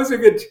that was a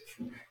good.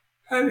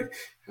 When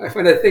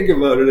I think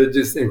about it, I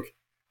just think,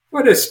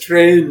 what a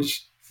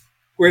strange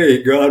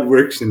way God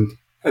works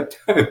at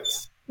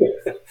times.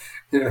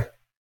 Yeah.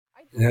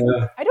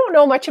 I don't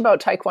know much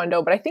about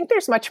Taekwondo, but I think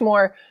there's much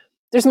more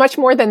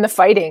than the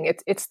fighting.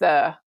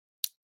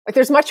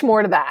 There's much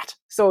more to that.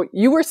 So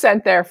you were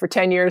sent there for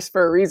 10 years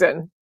for a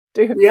reason.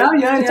 To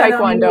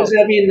Taekwondo.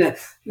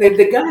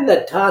 The guy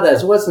that taught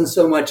us wasn't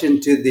so much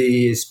into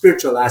the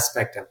spiritual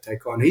aspect of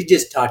Taekwondo. He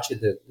just taught you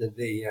the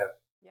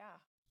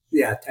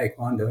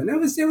Taekwondo. And it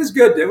was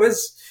good.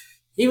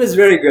 He was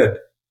very good.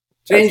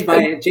 Changed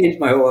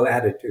my whole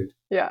attitude.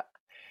 Yeah.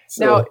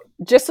 So, now,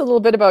 just a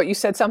little bit about, you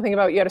said something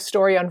about you had a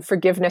story on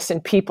forgiveness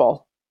in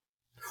people.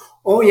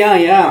 Oh,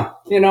 yeah.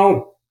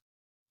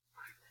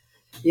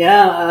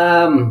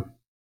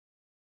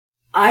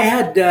 I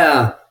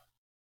had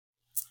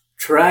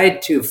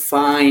tried to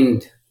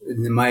find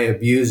my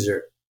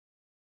abuser.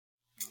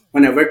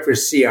 When I worked for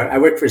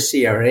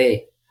CRA,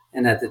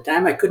 and at the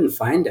time I couldn't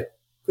find him.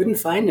 Couldn't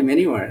find him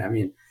anywhere. I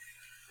mean,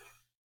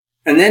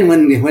 and then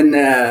when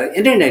the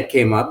internet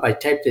came up, I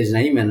typed his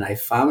name in and I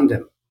found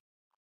him.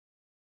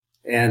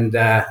 And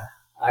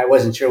I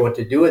wasn't sure what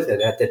to do with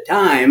it. At the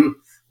time,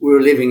 we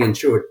were living in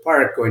Sherwood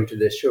Park, going to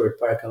the Sherwood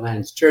Park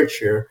Alliance Church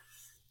here.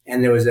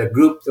 And there was a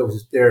group that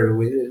was there,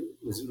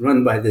 was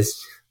run by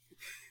this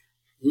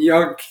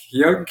young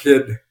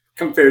kid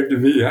compared to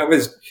me. I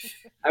was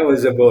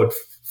about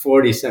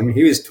 40-something.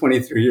 He was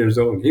 23 years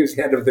old. He was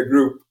head of the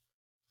group.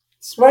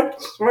 Smart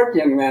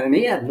young man, and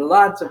he had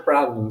lots of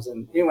problems,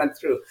 and he went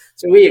through.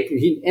 So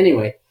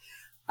anyway,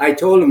 I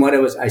told him what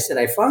it was. I said,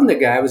 I found the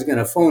guy. I was going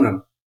to phone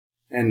him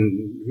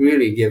and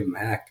really give him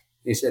heck.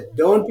 He said,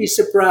 don't be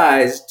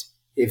surprised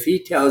if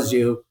he tells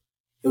you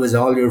it was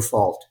all your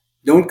fault.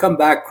 Don't come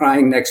back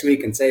crying next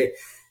week and say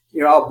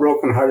you're all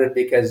brokenhearted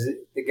because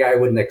the guy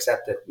wouldn't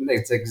accept it. And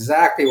that's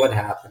exactly what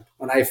happened.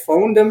 When I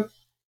phoned him,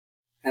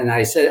 and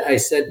I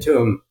said to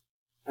him,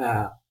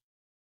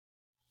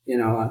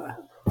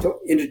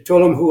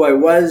 told him who I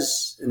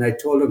was, and I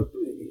told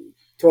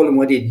him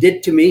what he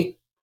did to me.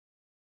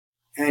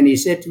 And he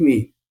said to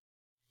me,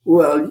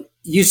 well,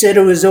 you said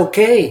it was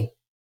okay.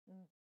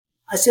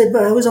 I said,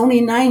 but I was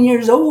only 9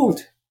 years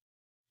old.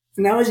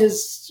 And I was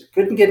just,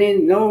 couldn't get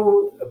in,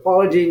 no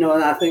apology, no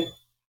nothing.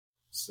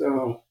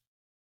 So,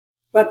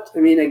 but I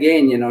mean,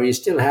 again, you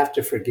still have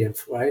to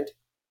forgive, right?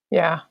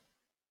 Yeah.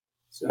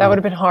 So, that would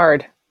have been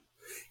hard.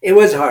 It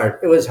was hard.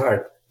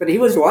 But he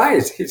was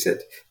wise. He said,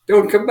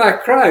 don't come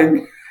back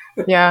crying.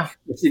 Yeah.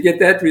 If you get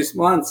that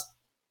response.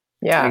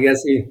 Yeah. I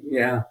guess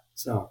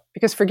so.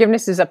 Because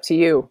forgiveness is up to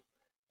you.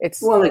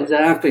 Exactly.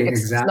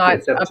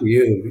 It's up to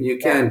you. You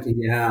can't,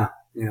 yeah.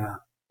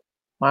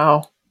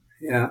 Wow.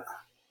 Yeah.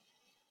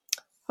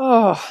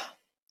 Oh,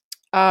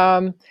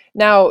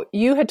 now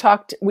you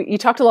talked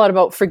a lot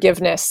about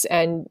forgiveness,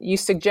 and you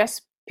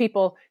suggest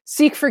people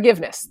seek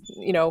forgiveness.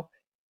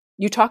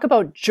 You talk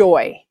about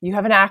joy. You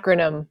have an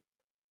acronym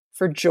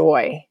for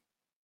joy.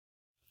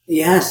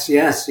 Yes.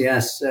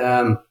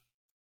 I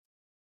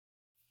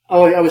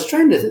was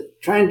trying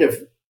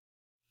to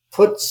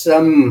put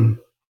some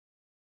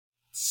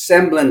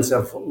semblance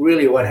of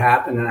really what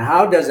happened and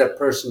how does a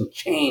person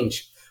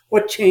change?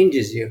 What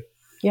changes you?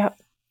 Yeah.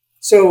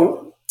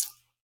 So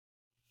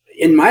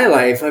in my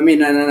life, I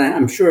mean, and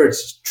I'm sure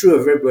it's true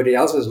of everybody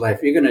else's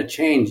life, you're going to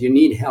change. You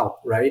need help,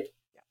 right?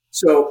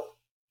 So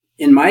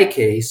in my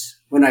case,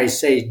 when I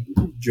say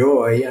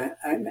joy,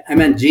 I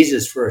meant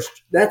Jesus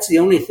first. That's the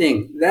only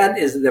thing. That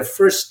is the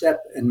first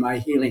step in my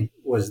healing,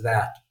 was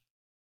that.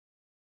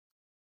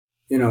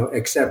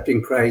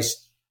 Accepting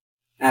Christ,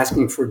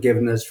 asking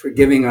forgiveness,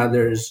 forgiving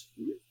others,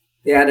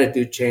 the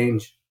attitude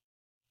change.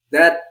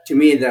 That, to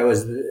me, that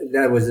was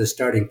the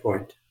starting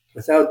point.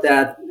 Without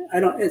that,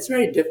 it's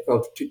very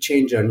difficult to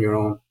change on your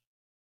own.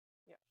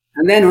 Yeah.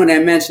 And then when I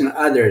mention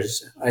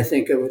others, I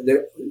think of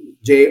the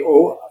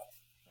J-O,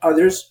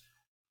 others.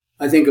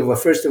 I think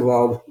of, first of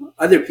all,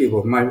 other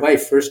people. My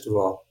wife, first of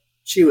all,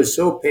 she was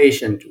so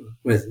patient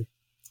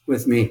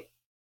with me.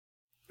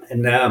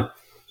 And I'm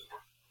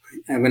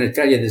going to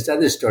tell you this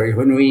other story.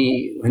 When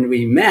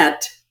we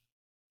met,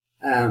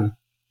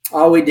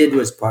 all we did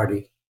was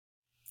party.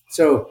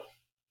 So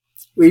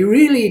we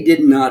really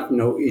did not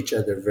know each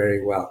other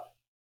very well.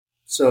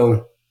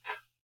 So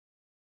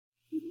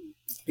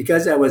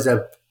because I was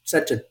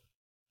such a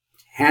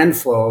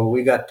handful,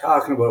 we got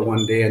talking about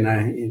one day, and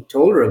I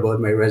told her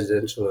about my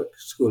residential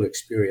school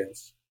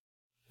experience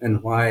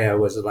and why I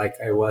was like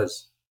I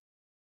was.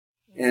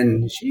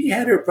 And she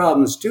had her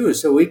problems too.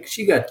 So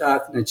she got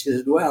talking, and she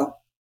said,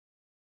 well,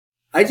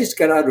 I just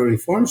got out of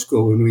reform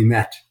school when we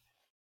met.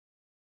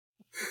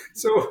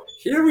 So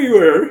here we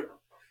were.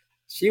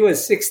 She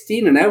was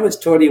 16 and I was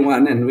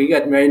 21, and we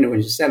got married when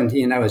she was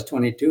 17 and I was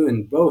 22,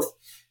 and both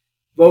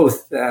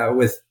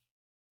with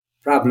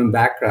problem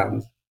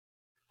backgrounds.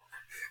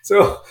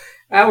 So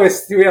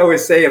we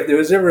always say, if there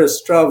was ever a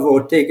straw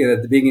vote taken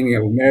at the beginning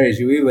of a marriage,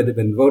 we would have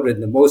been voted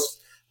the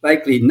most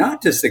likely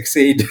not to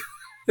succeed.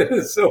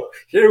 So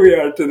here we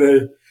are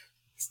today,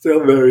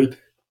 still married.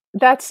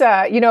 That's,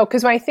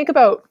 because when I think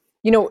about,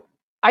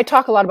 I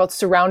talk a lot about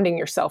surrounding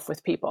yourself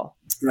with people.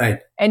 Right.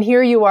 And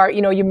here you are,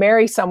 you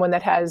marry someone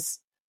that has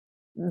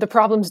the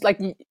problems, like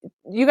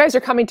you guys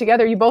are coming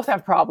together, you both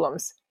have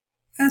problems.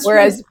 That's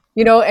Whereas,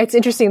 right. It's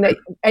interesting that,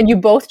 and you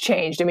both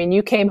changed. I mean,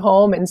 you came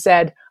home and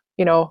said,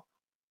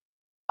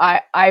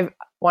 I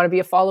want to be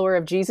a follower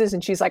of Jesus.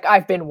 And she's like,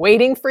 I've been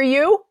waiting for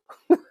you.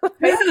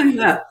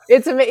 Yeah.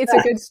 It's a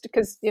good,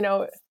 because,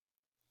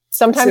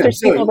 sometimes there's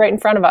people right in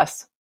front of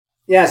us.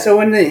 Yeah. So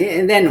when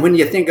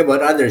you think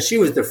about others, she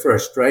was the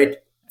first, right?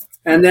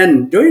 And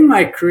then during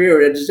my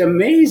career, it is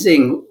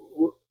amazing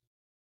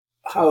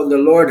how the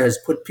Lord has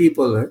put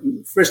people.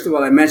 First of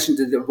all, I mentioned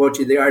about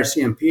the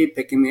RCMP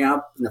picking me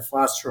up in the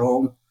foster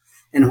home.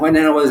 And when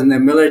I was in the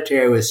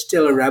military, I was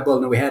still a rebel,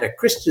 and we had a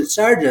Christian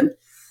sergeant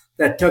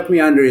that took me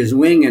under his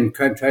wing and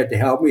tried to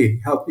help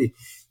me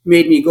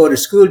made me go to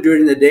school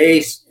during the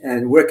day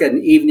and work at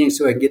an evening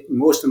so I get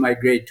most of my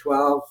grade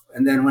 12.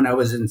 And then when I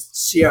was in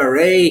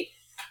CRA,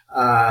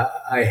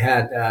 I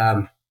had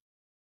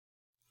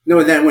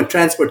no. Then when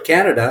Transport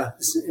Canada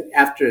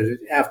after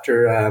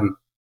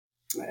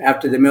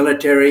the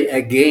military,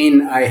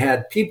 again I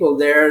had people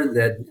there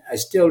that I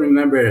still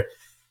remember.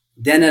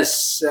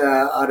 Dennis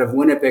out of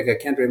Winnipeg, I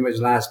can't remember his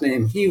last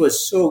name. He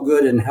was so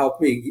good and helped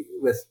me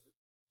with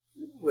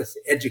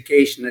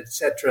education,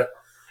 etc.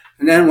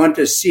 And then went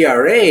to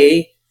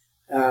CRA.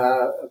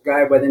 A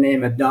guy by the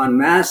name of Don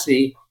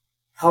Massey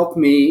helped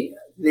me.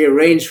 They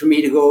arranged for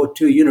me to go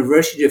to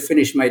university to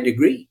finish my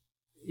degree,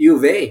 U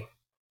of A,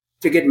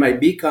 to get my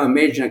BCom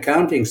major in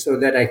accounting so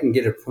that I can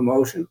get a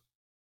promotion.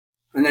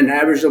 And then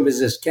Aboriginal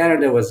Business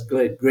Canada was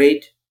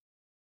great.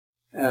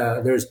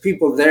 There's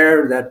people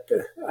there that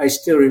I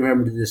still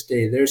remember to this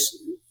day.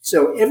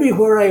 So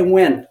everywhere I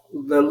went,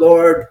 the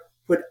Lord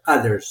put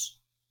others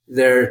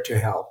there to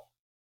help.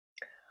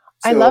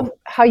 So, I love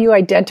how you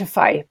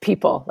identify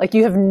people. Like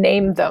you have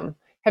named them.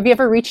 Have you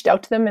ever reached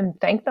out to them and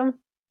thanked them?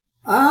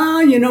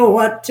 You know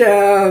what?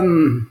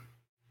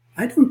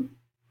 I don't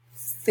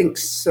think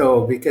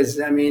so,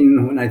 because I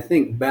mean, when I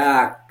think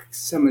back,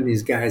 some of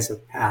these guys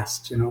have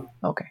passed.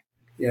 Okay.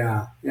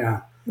 Yeah.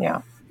 Yeah.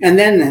 And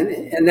then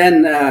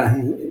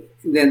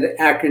the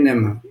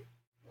acronym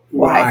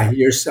why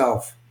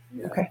yourself.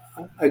 Okay.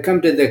 I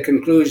come to the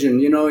conclusion,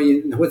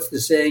 what's the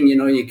saying,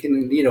 you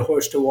can lead a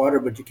horse to water,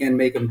 but you can't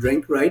make him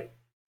drink, right?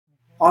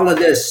 All of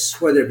this,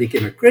 whether I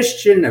became a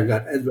Christian, I've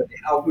got everybody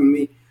helping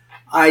me,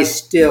 I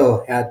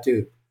still had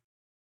to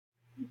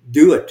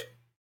do it.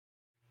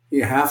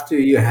 You have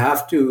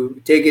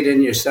to take it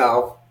in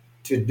yourself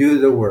to do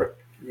the work.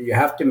 You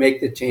have to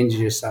make the change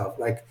yourself.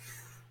 Like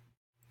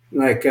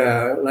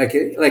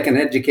an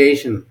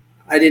education.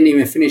 I didn't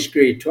even finish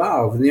grade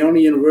 12. And the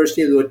only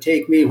university that would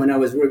take me when I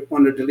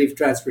wanted to leave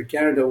Transport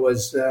Canada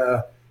was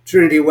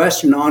Trinity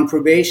Western on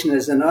probation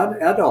as an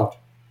adult.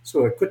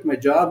 So I quit my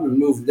job and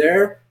moved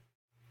there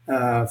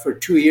for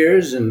 2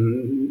 years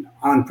and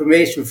on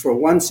probation for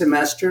 1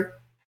 semester.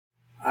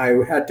 I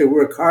had to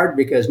work hard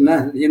because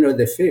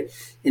the fear,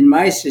 in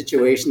my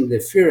situation, the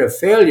fear of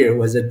failure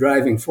was a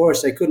driving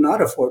force. I could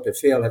not afford to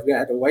fail. I've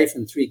got a wife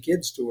and 3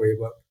 kids to worry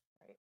about.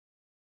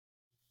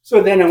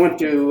 So then I went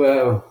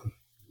to,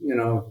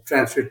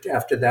 transferred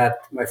after that,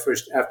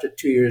 after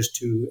 2 years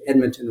to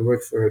Edmonton to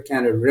work for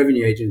Canada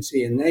Revenue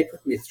Agency, and they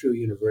put me through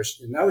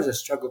university. And that was a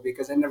struggle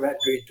because I never had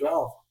grade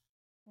 12.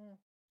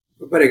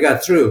 But I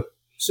got through.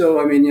 So,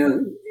 I mean,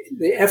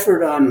 the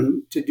effort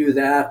to do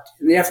that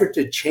and the effort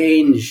to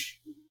change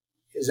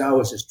is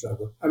always a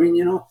struggle. I mean,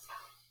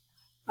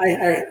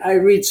 I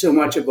read so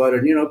much about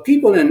it.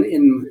 People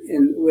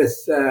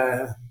with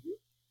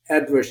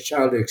adverse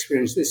childhood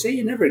experience, they say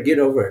you never get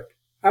over it.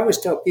 I always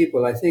tell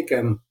people, I think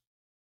I'm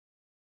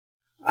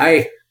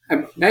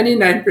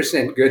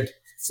 99% good.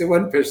 It's the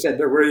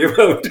 1% I worry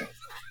about.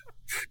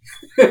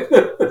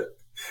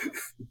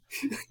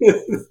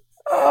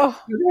 Oh,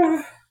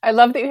 I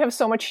love that you have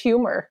so much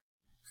humor.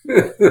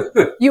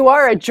 You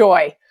are a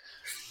joy.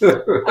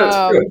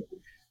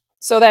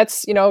 So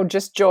that's,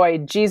 just joy.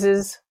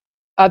 Jesus,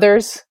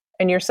 others,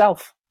 and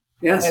yourself.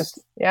 Yes.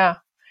 Yeah.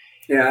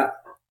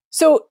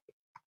 So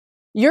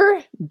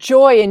your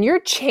joy and your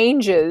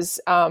changes,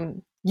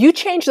 you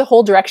changed the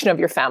whole direction of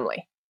your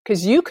family,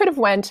 because you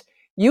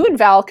and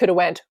Val could have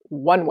went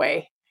one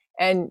way,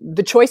 and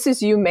the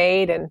choices you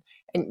made and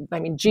I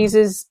mean,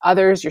 Jesus,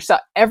 others,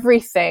 yourself,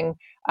 everything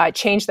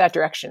changed that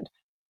direction.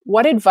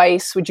 What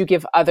advice would you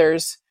give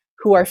others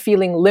who are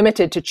feeling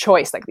limited to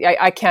choice? Like,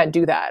 I can't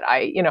do that.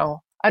 I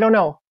don't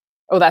know.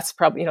 Oh, that's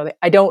probably,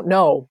 I don't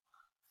know.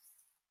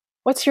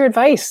 What's your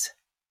advice?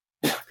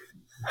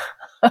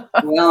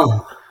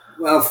 Well,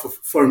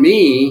 for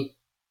me,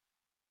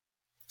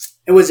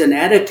 it was an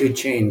attitude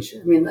change.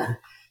 I mean,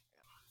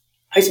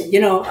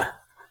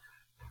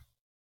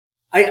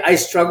 I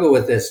struggle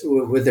with this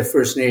with the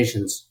First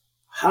Nations.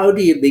 How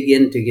do you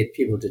begin to get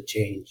people to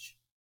change?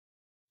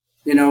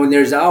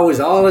 There's always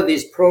all of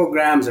these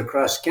programs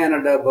across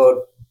Canada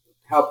about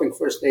helping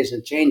First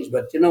Nations change,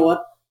 but you know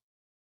what?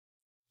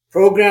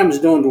 Programs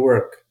don't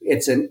work.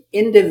 It's an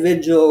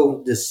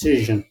individual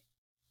decision.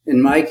 In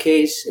my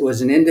case, it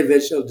was an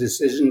individual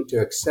decision to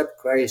accept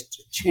Christ,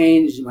 to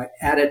change my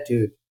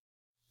attitude.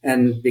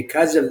 And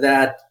because of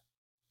that,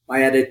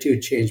 my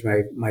attitude changed.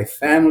 My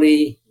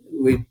family,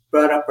 we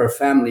brought up our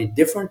family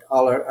different.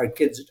 All our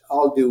kids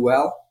all do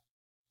well.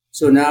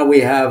 So now we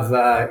have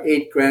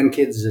 8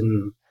 grandkids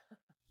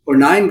or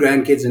 9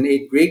 grandkids and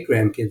 8 great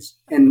grandkids.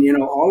 And,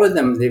 all of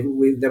them,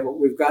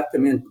 we've got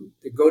them in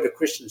to go to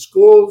Christian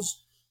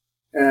schools,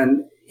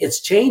 and it's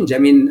changed. I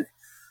mean,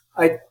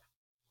 as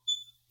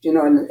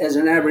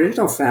an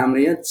Aboriginal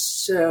family, I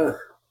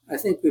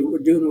think we're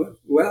doing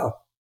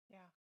well.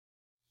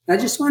 Yeah. I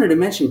just wanted to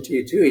mention to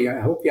you too. I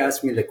hope you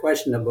asked me the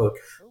question about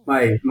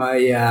my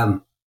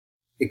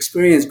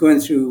experience going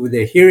through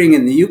the hearing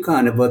in the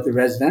Yukon about the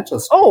residential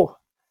school. Oh,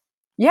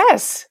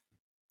 yes.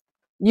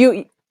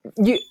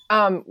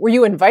 were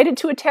you invited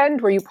to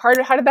attend? Were you part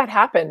of? How did that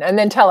happen? And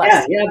then tell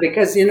us. Yeah,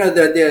 because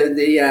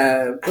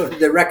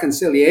the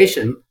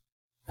reconciliation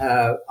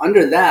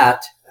under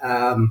that,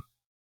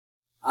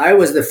 I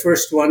was the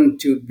first one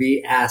to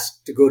be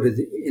asked to go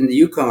in the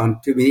Yukon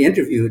to be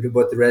interviewed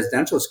about the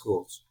residential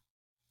schools.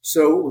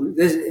 So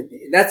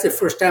that's the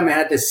first time I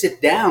had to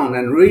sit down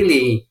and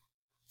really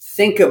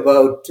think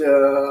about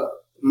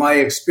my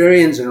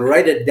experience and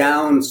write it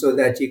down so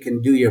that you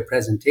can do your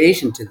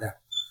presentation to them.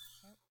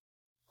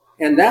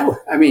 And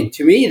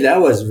to me,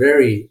 that was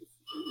very,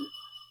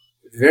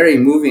 very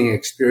moving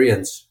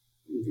experience.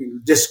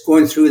 Just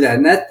going through that,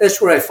 and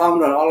that's where I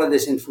found out all of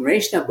this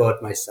information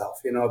about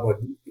myself.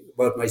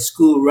 About my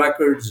school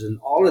records and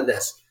all of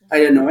this. I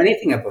didn't know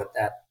anything about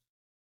that.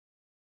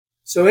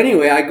 So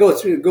anyway, I go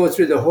through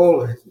the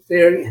whole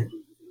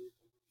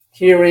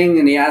hearing,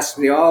 and he asked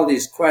me all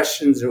these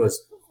questions. There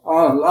was a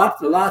lot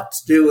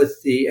to do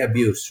with the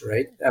abuse,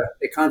 right?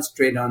 They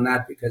concentrate on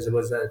that because it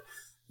was a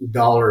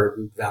dollar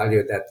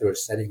value that they were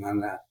setting on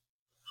that.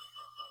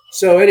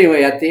 So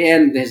anyway, at the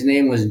end, his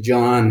name was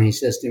John. He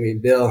says to me,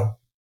 Bill,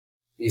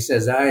 he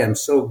says, I am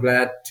so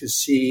glad to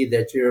see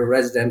that you're a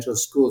residential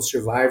school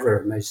survivor.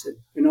 And I said,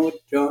 you know what,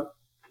 John?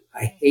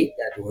 I hate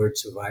that word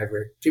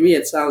survivor. To me,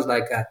 it sounds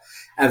like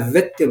a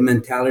victim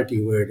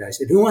mentality word. I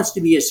said, who wants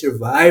to be a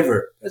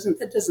survivor?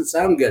 That doesn't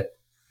sound good. And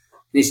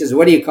he says,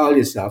 what do you call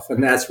yourself?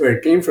 And that's where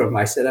it came from.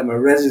 I said, I'm a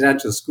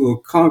residential school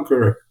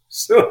conqueror.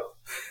 So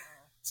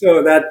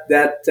that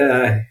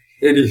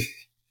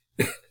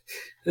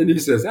and he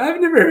says, I've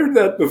never heard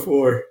that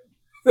before.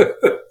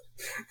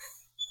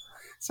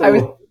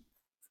 So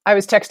I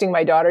was texting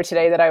my daughter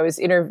today that I was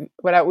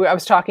I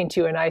was talking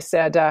to, and I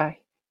said,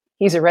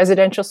 he's a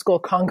residential school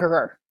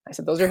conqueror. I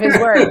said, those are his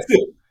words.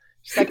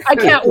 She's like, I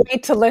can't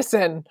wait to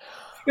listen.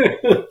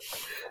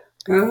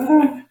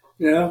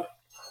 Yeah.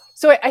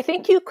 So I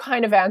think you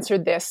kind of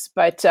answered this,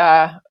 but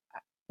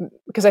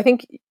because I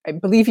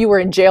believe you were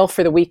in jail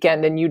for the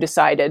weekend and you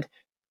decided,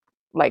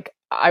 like,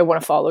 I want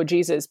to follow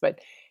Jesus.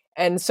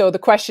 And so the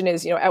question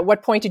is, at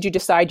what point did you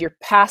decide your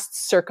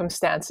past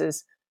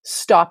circumstances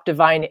stop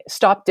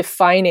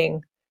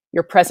defining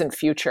your present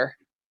future?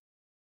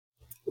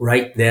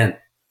 Right then.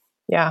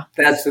 Yeah.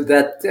 That's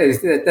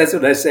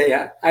what I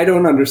say. I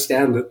don't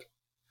understand it.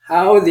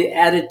 How the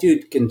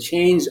attitude can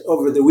change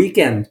over the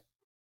weekend.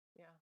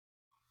 Yeah.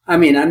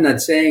 I'm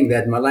not saying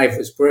that my life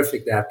was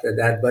perfect after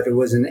that, but it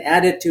was an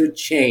attitude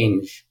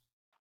change.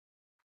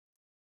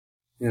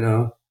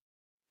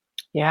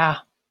 Yeah.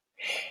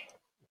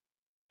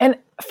 And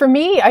for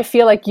me, I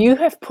feel like you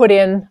have put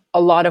in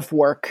a lot of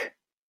work.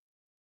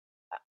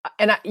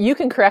 And you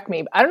can correct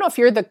me. I don't know if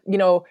you're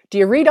do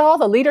you read all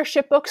the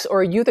leadership books,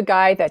 or are you the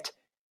guy that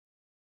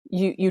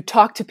you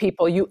talk to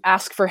people, you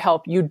ask for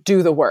help, you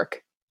do the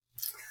work?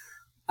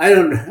 I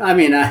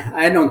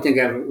don't think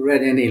I've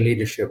read any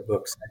leadership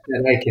books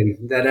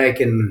that I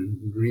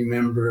can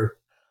remember.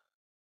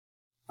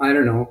 I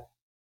don't know.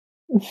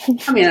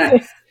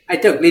 I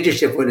took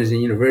leadership when I was in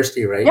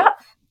university, right? Yeah.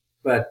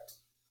 But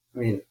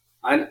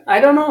I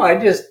don't know. I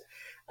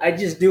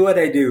just do what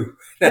I do.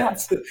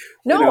 That's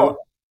no.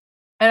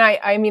 And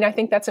I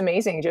think that's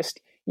amazing. Just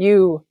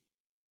your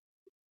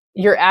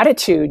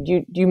attitude,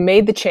 you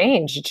made the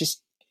change. It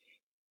just,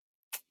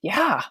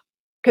 yeah.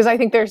 Because I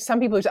think there's some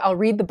people who say, I'll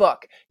read the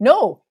book.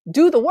 No,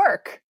 do the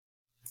work.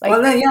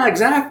 Yeah,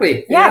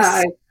 exactly.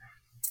 Yes.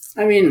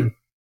 Yeah,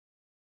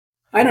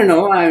 I don't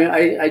know.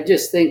 I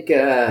just think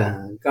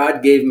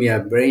God gave me a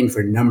brain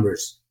for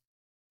numbers.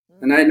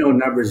 And I know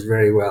numbers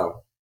very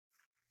well.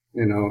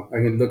 I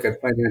can look at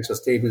financial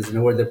statements and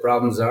know where the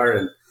problems are.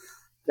 And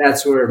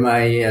that's where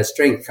my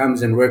strength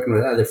comes in working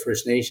with other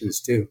First Nations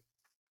too.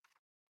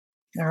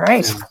 All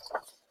right. Yeah.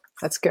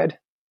 That's good.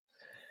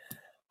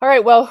 All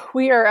right. Well,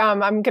 we are, I'm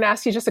going to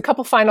ask you just a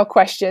couple final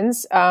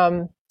questions.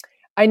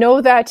 I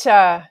know that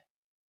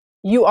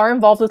you are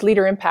involved with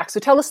Leader Impact. So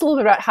tell us a little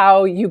bit about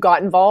how you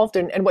got involved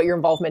and what your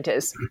involvement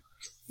is.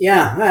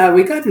 Yeah,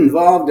 we got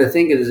involved, I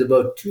think it was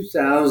about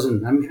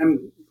 2000.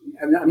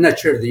 I'm not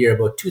sure of the year,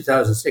 about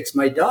 2006.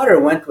 My daughter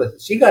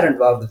she got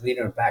involved with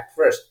Leader Impact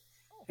first.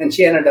 And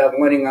she ended up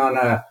winning on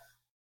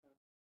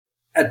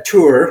a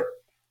tour.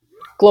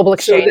 Global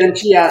exchange. So then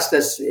she asked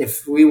us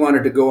if we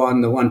wanted to go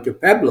on the one to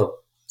Pueblo.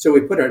 So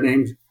we put our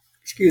names,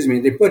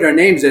 they put our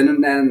names in,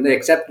 and then they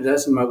accepted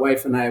us, and my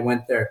wife and I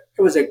went there.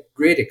 It was a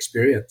great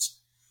experience.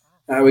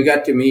 We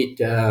got to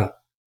meet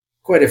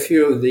quite a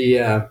few of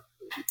the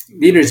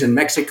leaders in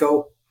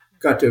Mexico,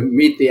 got to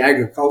meet the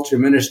agriculture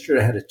minister.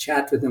 I had a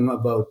chat with him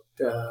about,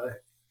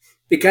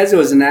 because it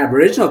was an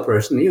Aboriginal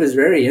person, he was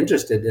very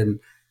interested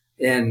in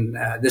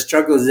the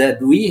struggles that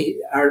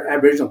our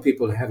Aboriginal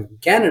people have in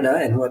Canada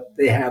and what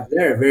they have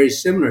there, very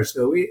similar.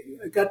 So we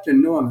got to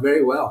know him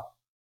very well.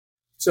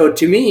 So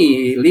to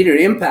me, Leader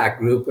Impact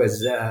Group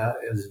was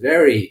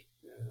very,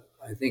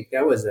 I think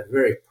that was a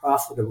very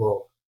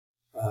profitable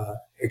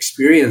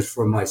experience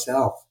for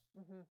myself.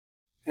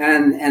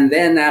 Mm-hmm. And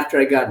then after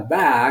I got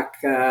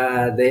back,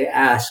 they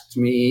asked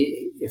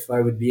me if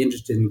I would be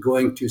interested in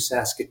going to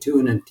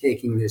Saskatoon and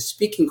taking this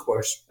speaking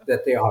course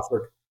that they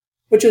offered.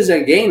 which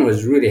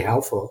was really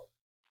helpful.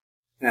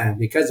 And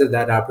because of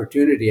that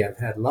opportunity, I've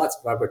had lots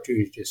of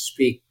opportunities to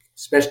speak,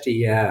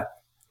 especially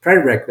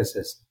prayer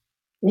breakfasts.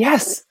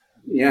 Yes.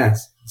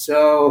 Yes.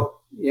 So,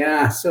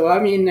 yeah. So, I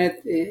mean,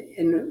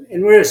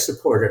 and we're a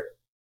supporter.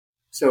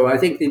 So I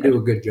think they do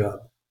a good job.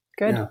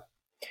 Good. Yeah.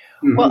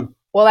 Mm-hmm.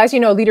 Well, as you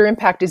know, Leader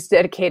Impact is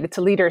dedicated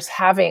to leaders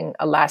having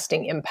a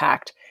lasting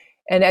impact.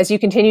 And as you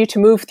continue to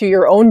move through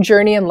your own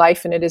journey in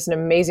life, and it is an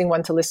amazing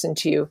one to listen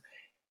to,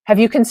 have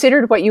you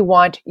considered what you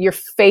want your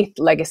faith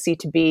legacy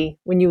to be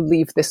when you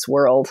leave this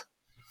world?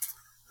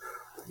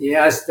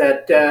 Yes,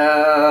 that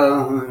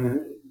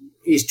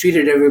he's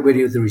treated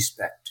everybody with the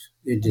respect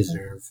they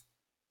deserve.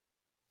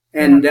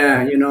 And,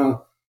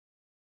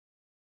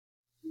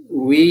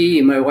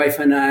 my wife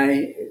and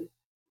I,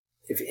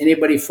 if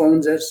anybody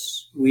phones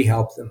us, we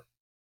help them.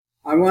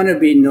 I want to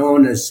be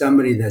known as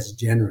somebody that's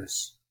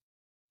generous,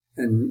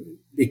 and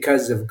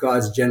because of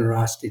God's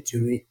generosity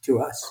to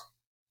us.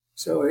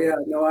 So yeah,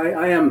 no,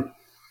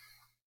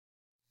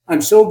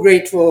 I'm so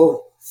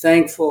grateful,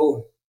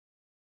 thankful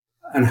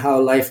on how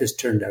life has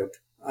turned out.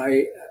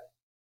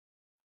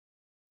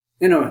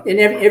 In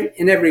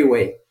every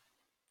way.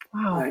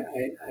 Wow.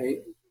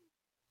 I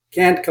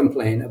can't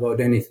complain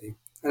about anything,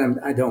 and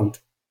I don't.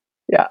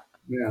 Yeah.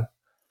 Yeah.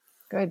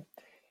 Good.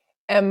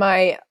 And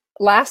my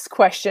last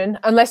question,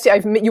 unless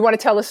you want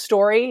to tell a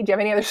story, do you have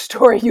any other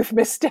story you've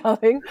missed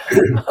telling?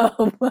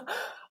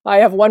 I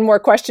have one more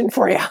question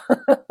for you.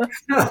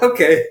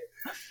 Okay.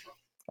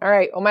 All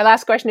right. Well, my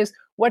last question is,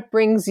 what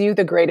brings you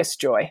the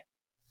greatest joy?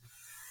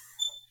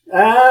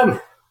 My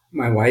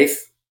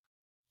wife,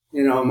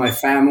 my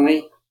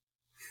family,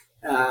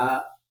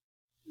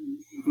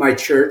 my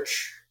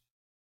church.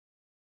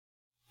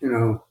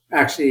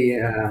 Actually,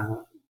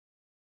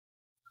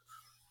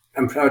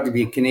 I'm proud to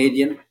be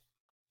Canadian.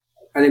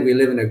 I think we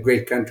live in a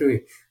great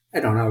country.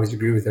 I don't always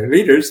agree with our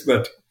leaders,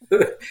 but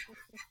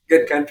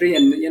good country.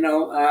 And,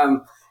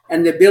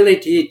 and the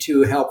ability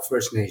to help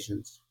First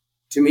Nations.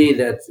 To me,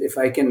 that if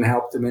I can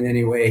help them in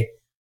any way,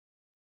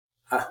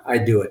 I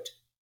do it.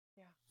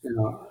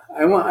 Yeah.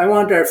 I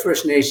want our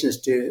First Nations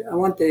I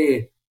want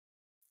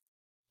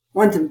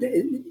them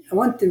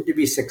to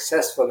be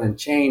successful and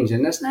change.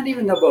 And it's not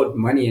even about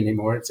money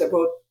anymore. It's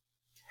about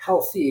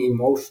healthy,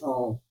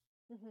 emotional,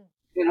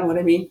 you know what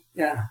I mean?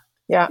 Yeah.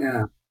 Yeah.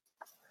 Yeah.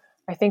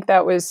 I think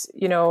that was,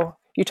 you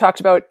talked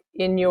about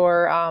in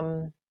your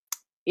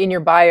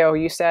bio,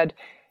 you said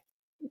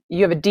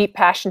you have a deep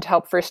passion to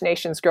help First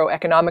Nations grow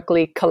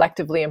economically,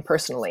 collectively, and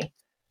personally.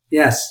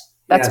 Yes.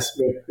 That's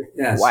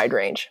yes. Wide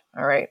range.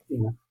 All right.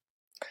 Yeah.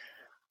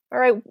 All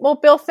right. Well,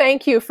 Bill,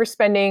 thank you for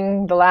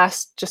spending the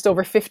last just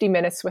over 50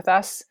 minutes with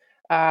us.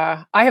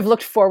 I have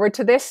looked forward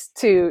to this,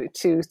 to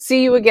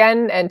see you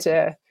again, and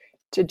to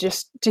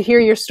hear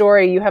your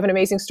story. You have an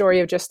amazing story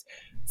of just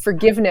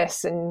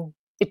forgiveness, and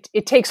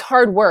it takes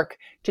hard work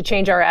to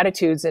change our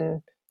attitudes.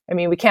 And I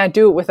mean, we can't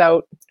do it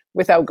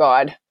without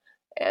God.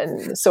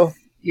 And so,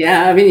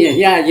 yeah, I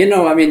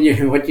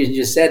mean, what you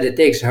just said, it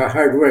takes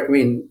hard work. I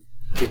mean,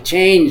 to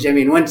change. I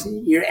mean, once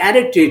your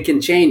attitude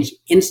can change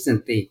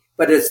instantly,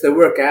 but it's the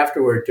work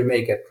afterward to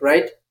make it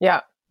right.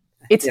 Yeah,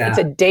 it's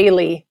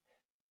daily.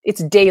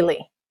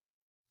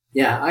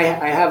 Yeah, I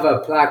have a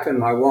plaque on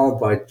my wall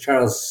by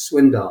Charles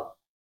Swindoll.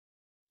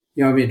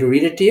 You want me to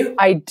read it to you?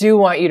 I do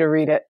want you to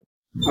read it.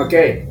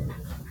 Okay.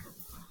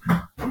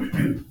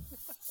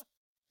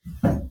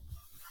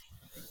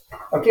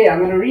 Okay, I'm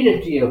going to read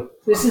it to you.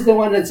 This is the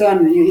one that's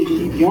on.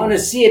 You want to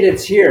see it?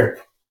 It's here.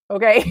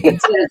 Okay.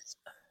 It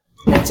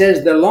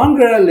says, the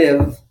longer I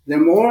live, the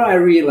more I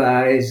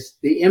realize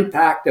the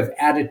impact of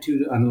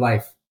attitude on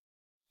life.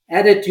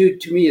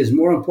 Attitude to me is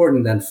more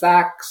important than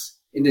facts.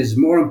 It is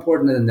more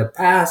important than the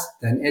past,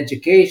 than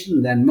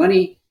education, than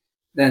money,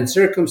 than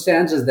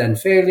circumstances, than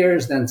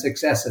failures, than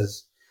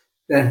successes,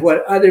 than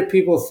what other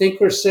people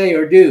think or say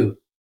or do.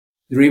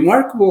 The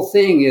remarkable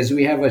thing is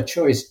we have a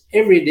choice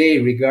every day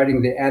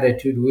regarding the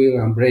attitude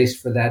we'll embrace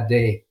for that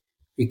day.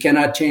 We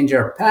cannot change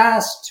our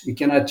past. We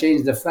cannot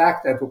change the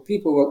fact that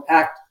people will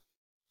act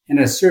in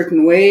a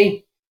certain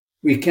way.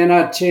 We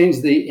cannot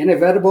change the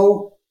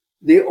inevitable.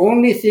 The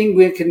only thing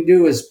we can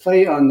do is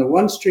play on the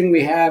one string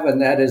we have,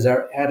 and that is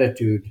our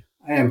attitude.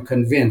 I am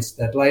convinced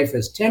that life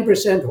is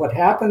 10% what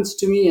happens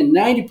to me and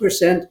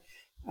 90%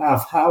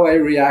 of how I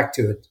react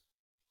to it.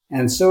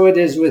 And so it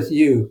is with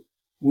you.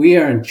 We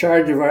are in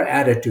charge of our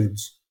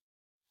attitudes.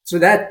 So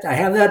that I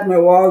have that on my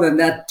wall, and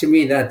that to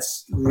me,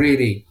 that's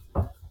really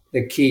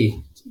the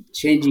key,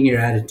 changing your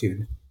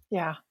attitude.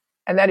 Yeah.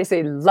 And that is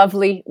a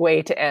lovely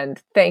way to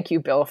end. Thank you,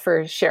 Bill,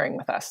 for sharing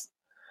with us.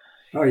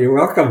 Oh, you're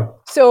welcome.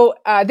 So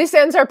this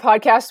ends our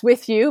podcast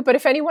with you. But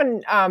if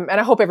anyone, and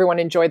I hope everyone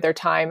enjoyed their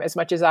time as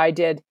much as I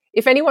did,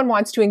 if anyone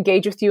wants to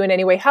engage with you in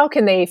any way, how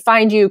can they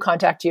find you,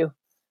 contact you?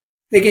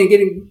 They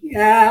can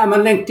I'm on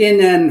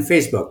LinkedIn and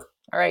Facebook.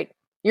 All right.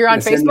 You're on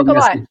Facebook a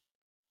lot?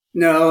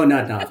 No,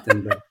 not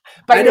often.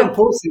 But I don't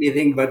post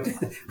anything, but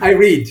I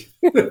read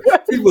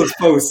people's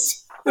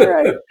posts. All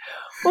right.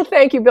 Well,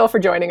 thank you, Bill, for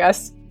joining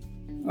us.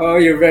 Oh,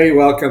 you're very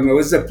welcome. It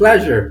was a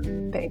pleasure.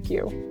 Thank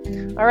you.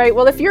 All right.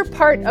 Well, if you're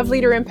part of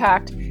Leader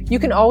Impact, you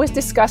can always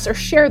discuss or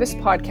share this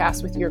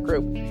podcast with your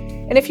group.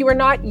 And if you are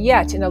not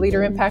yet in a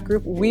Leader Impact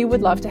group, we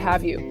would love to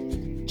have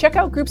you. Check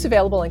out groups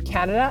available in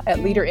Canada at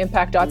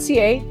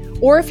leaderimpact.ca,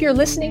 or if you're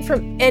listening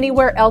from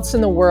anywhere else in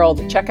the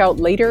world, check out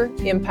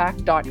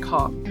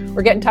leaderimpact.com,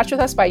 or get in touch with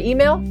us by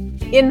email,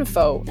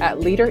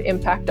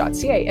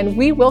 info@leaderimpact.ca, and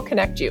we will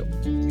connect you.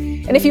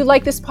 And if you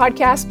like this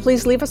podcast,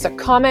 please leave us a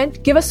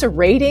comment, give us a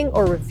rating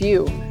or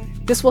review.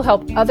 This will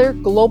help other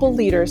global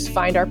leaders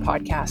find our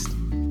podcast.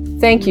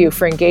 Thank you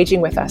for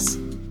engaging with us.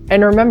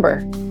 And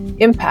remember,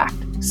 impact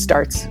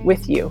starts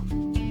with you.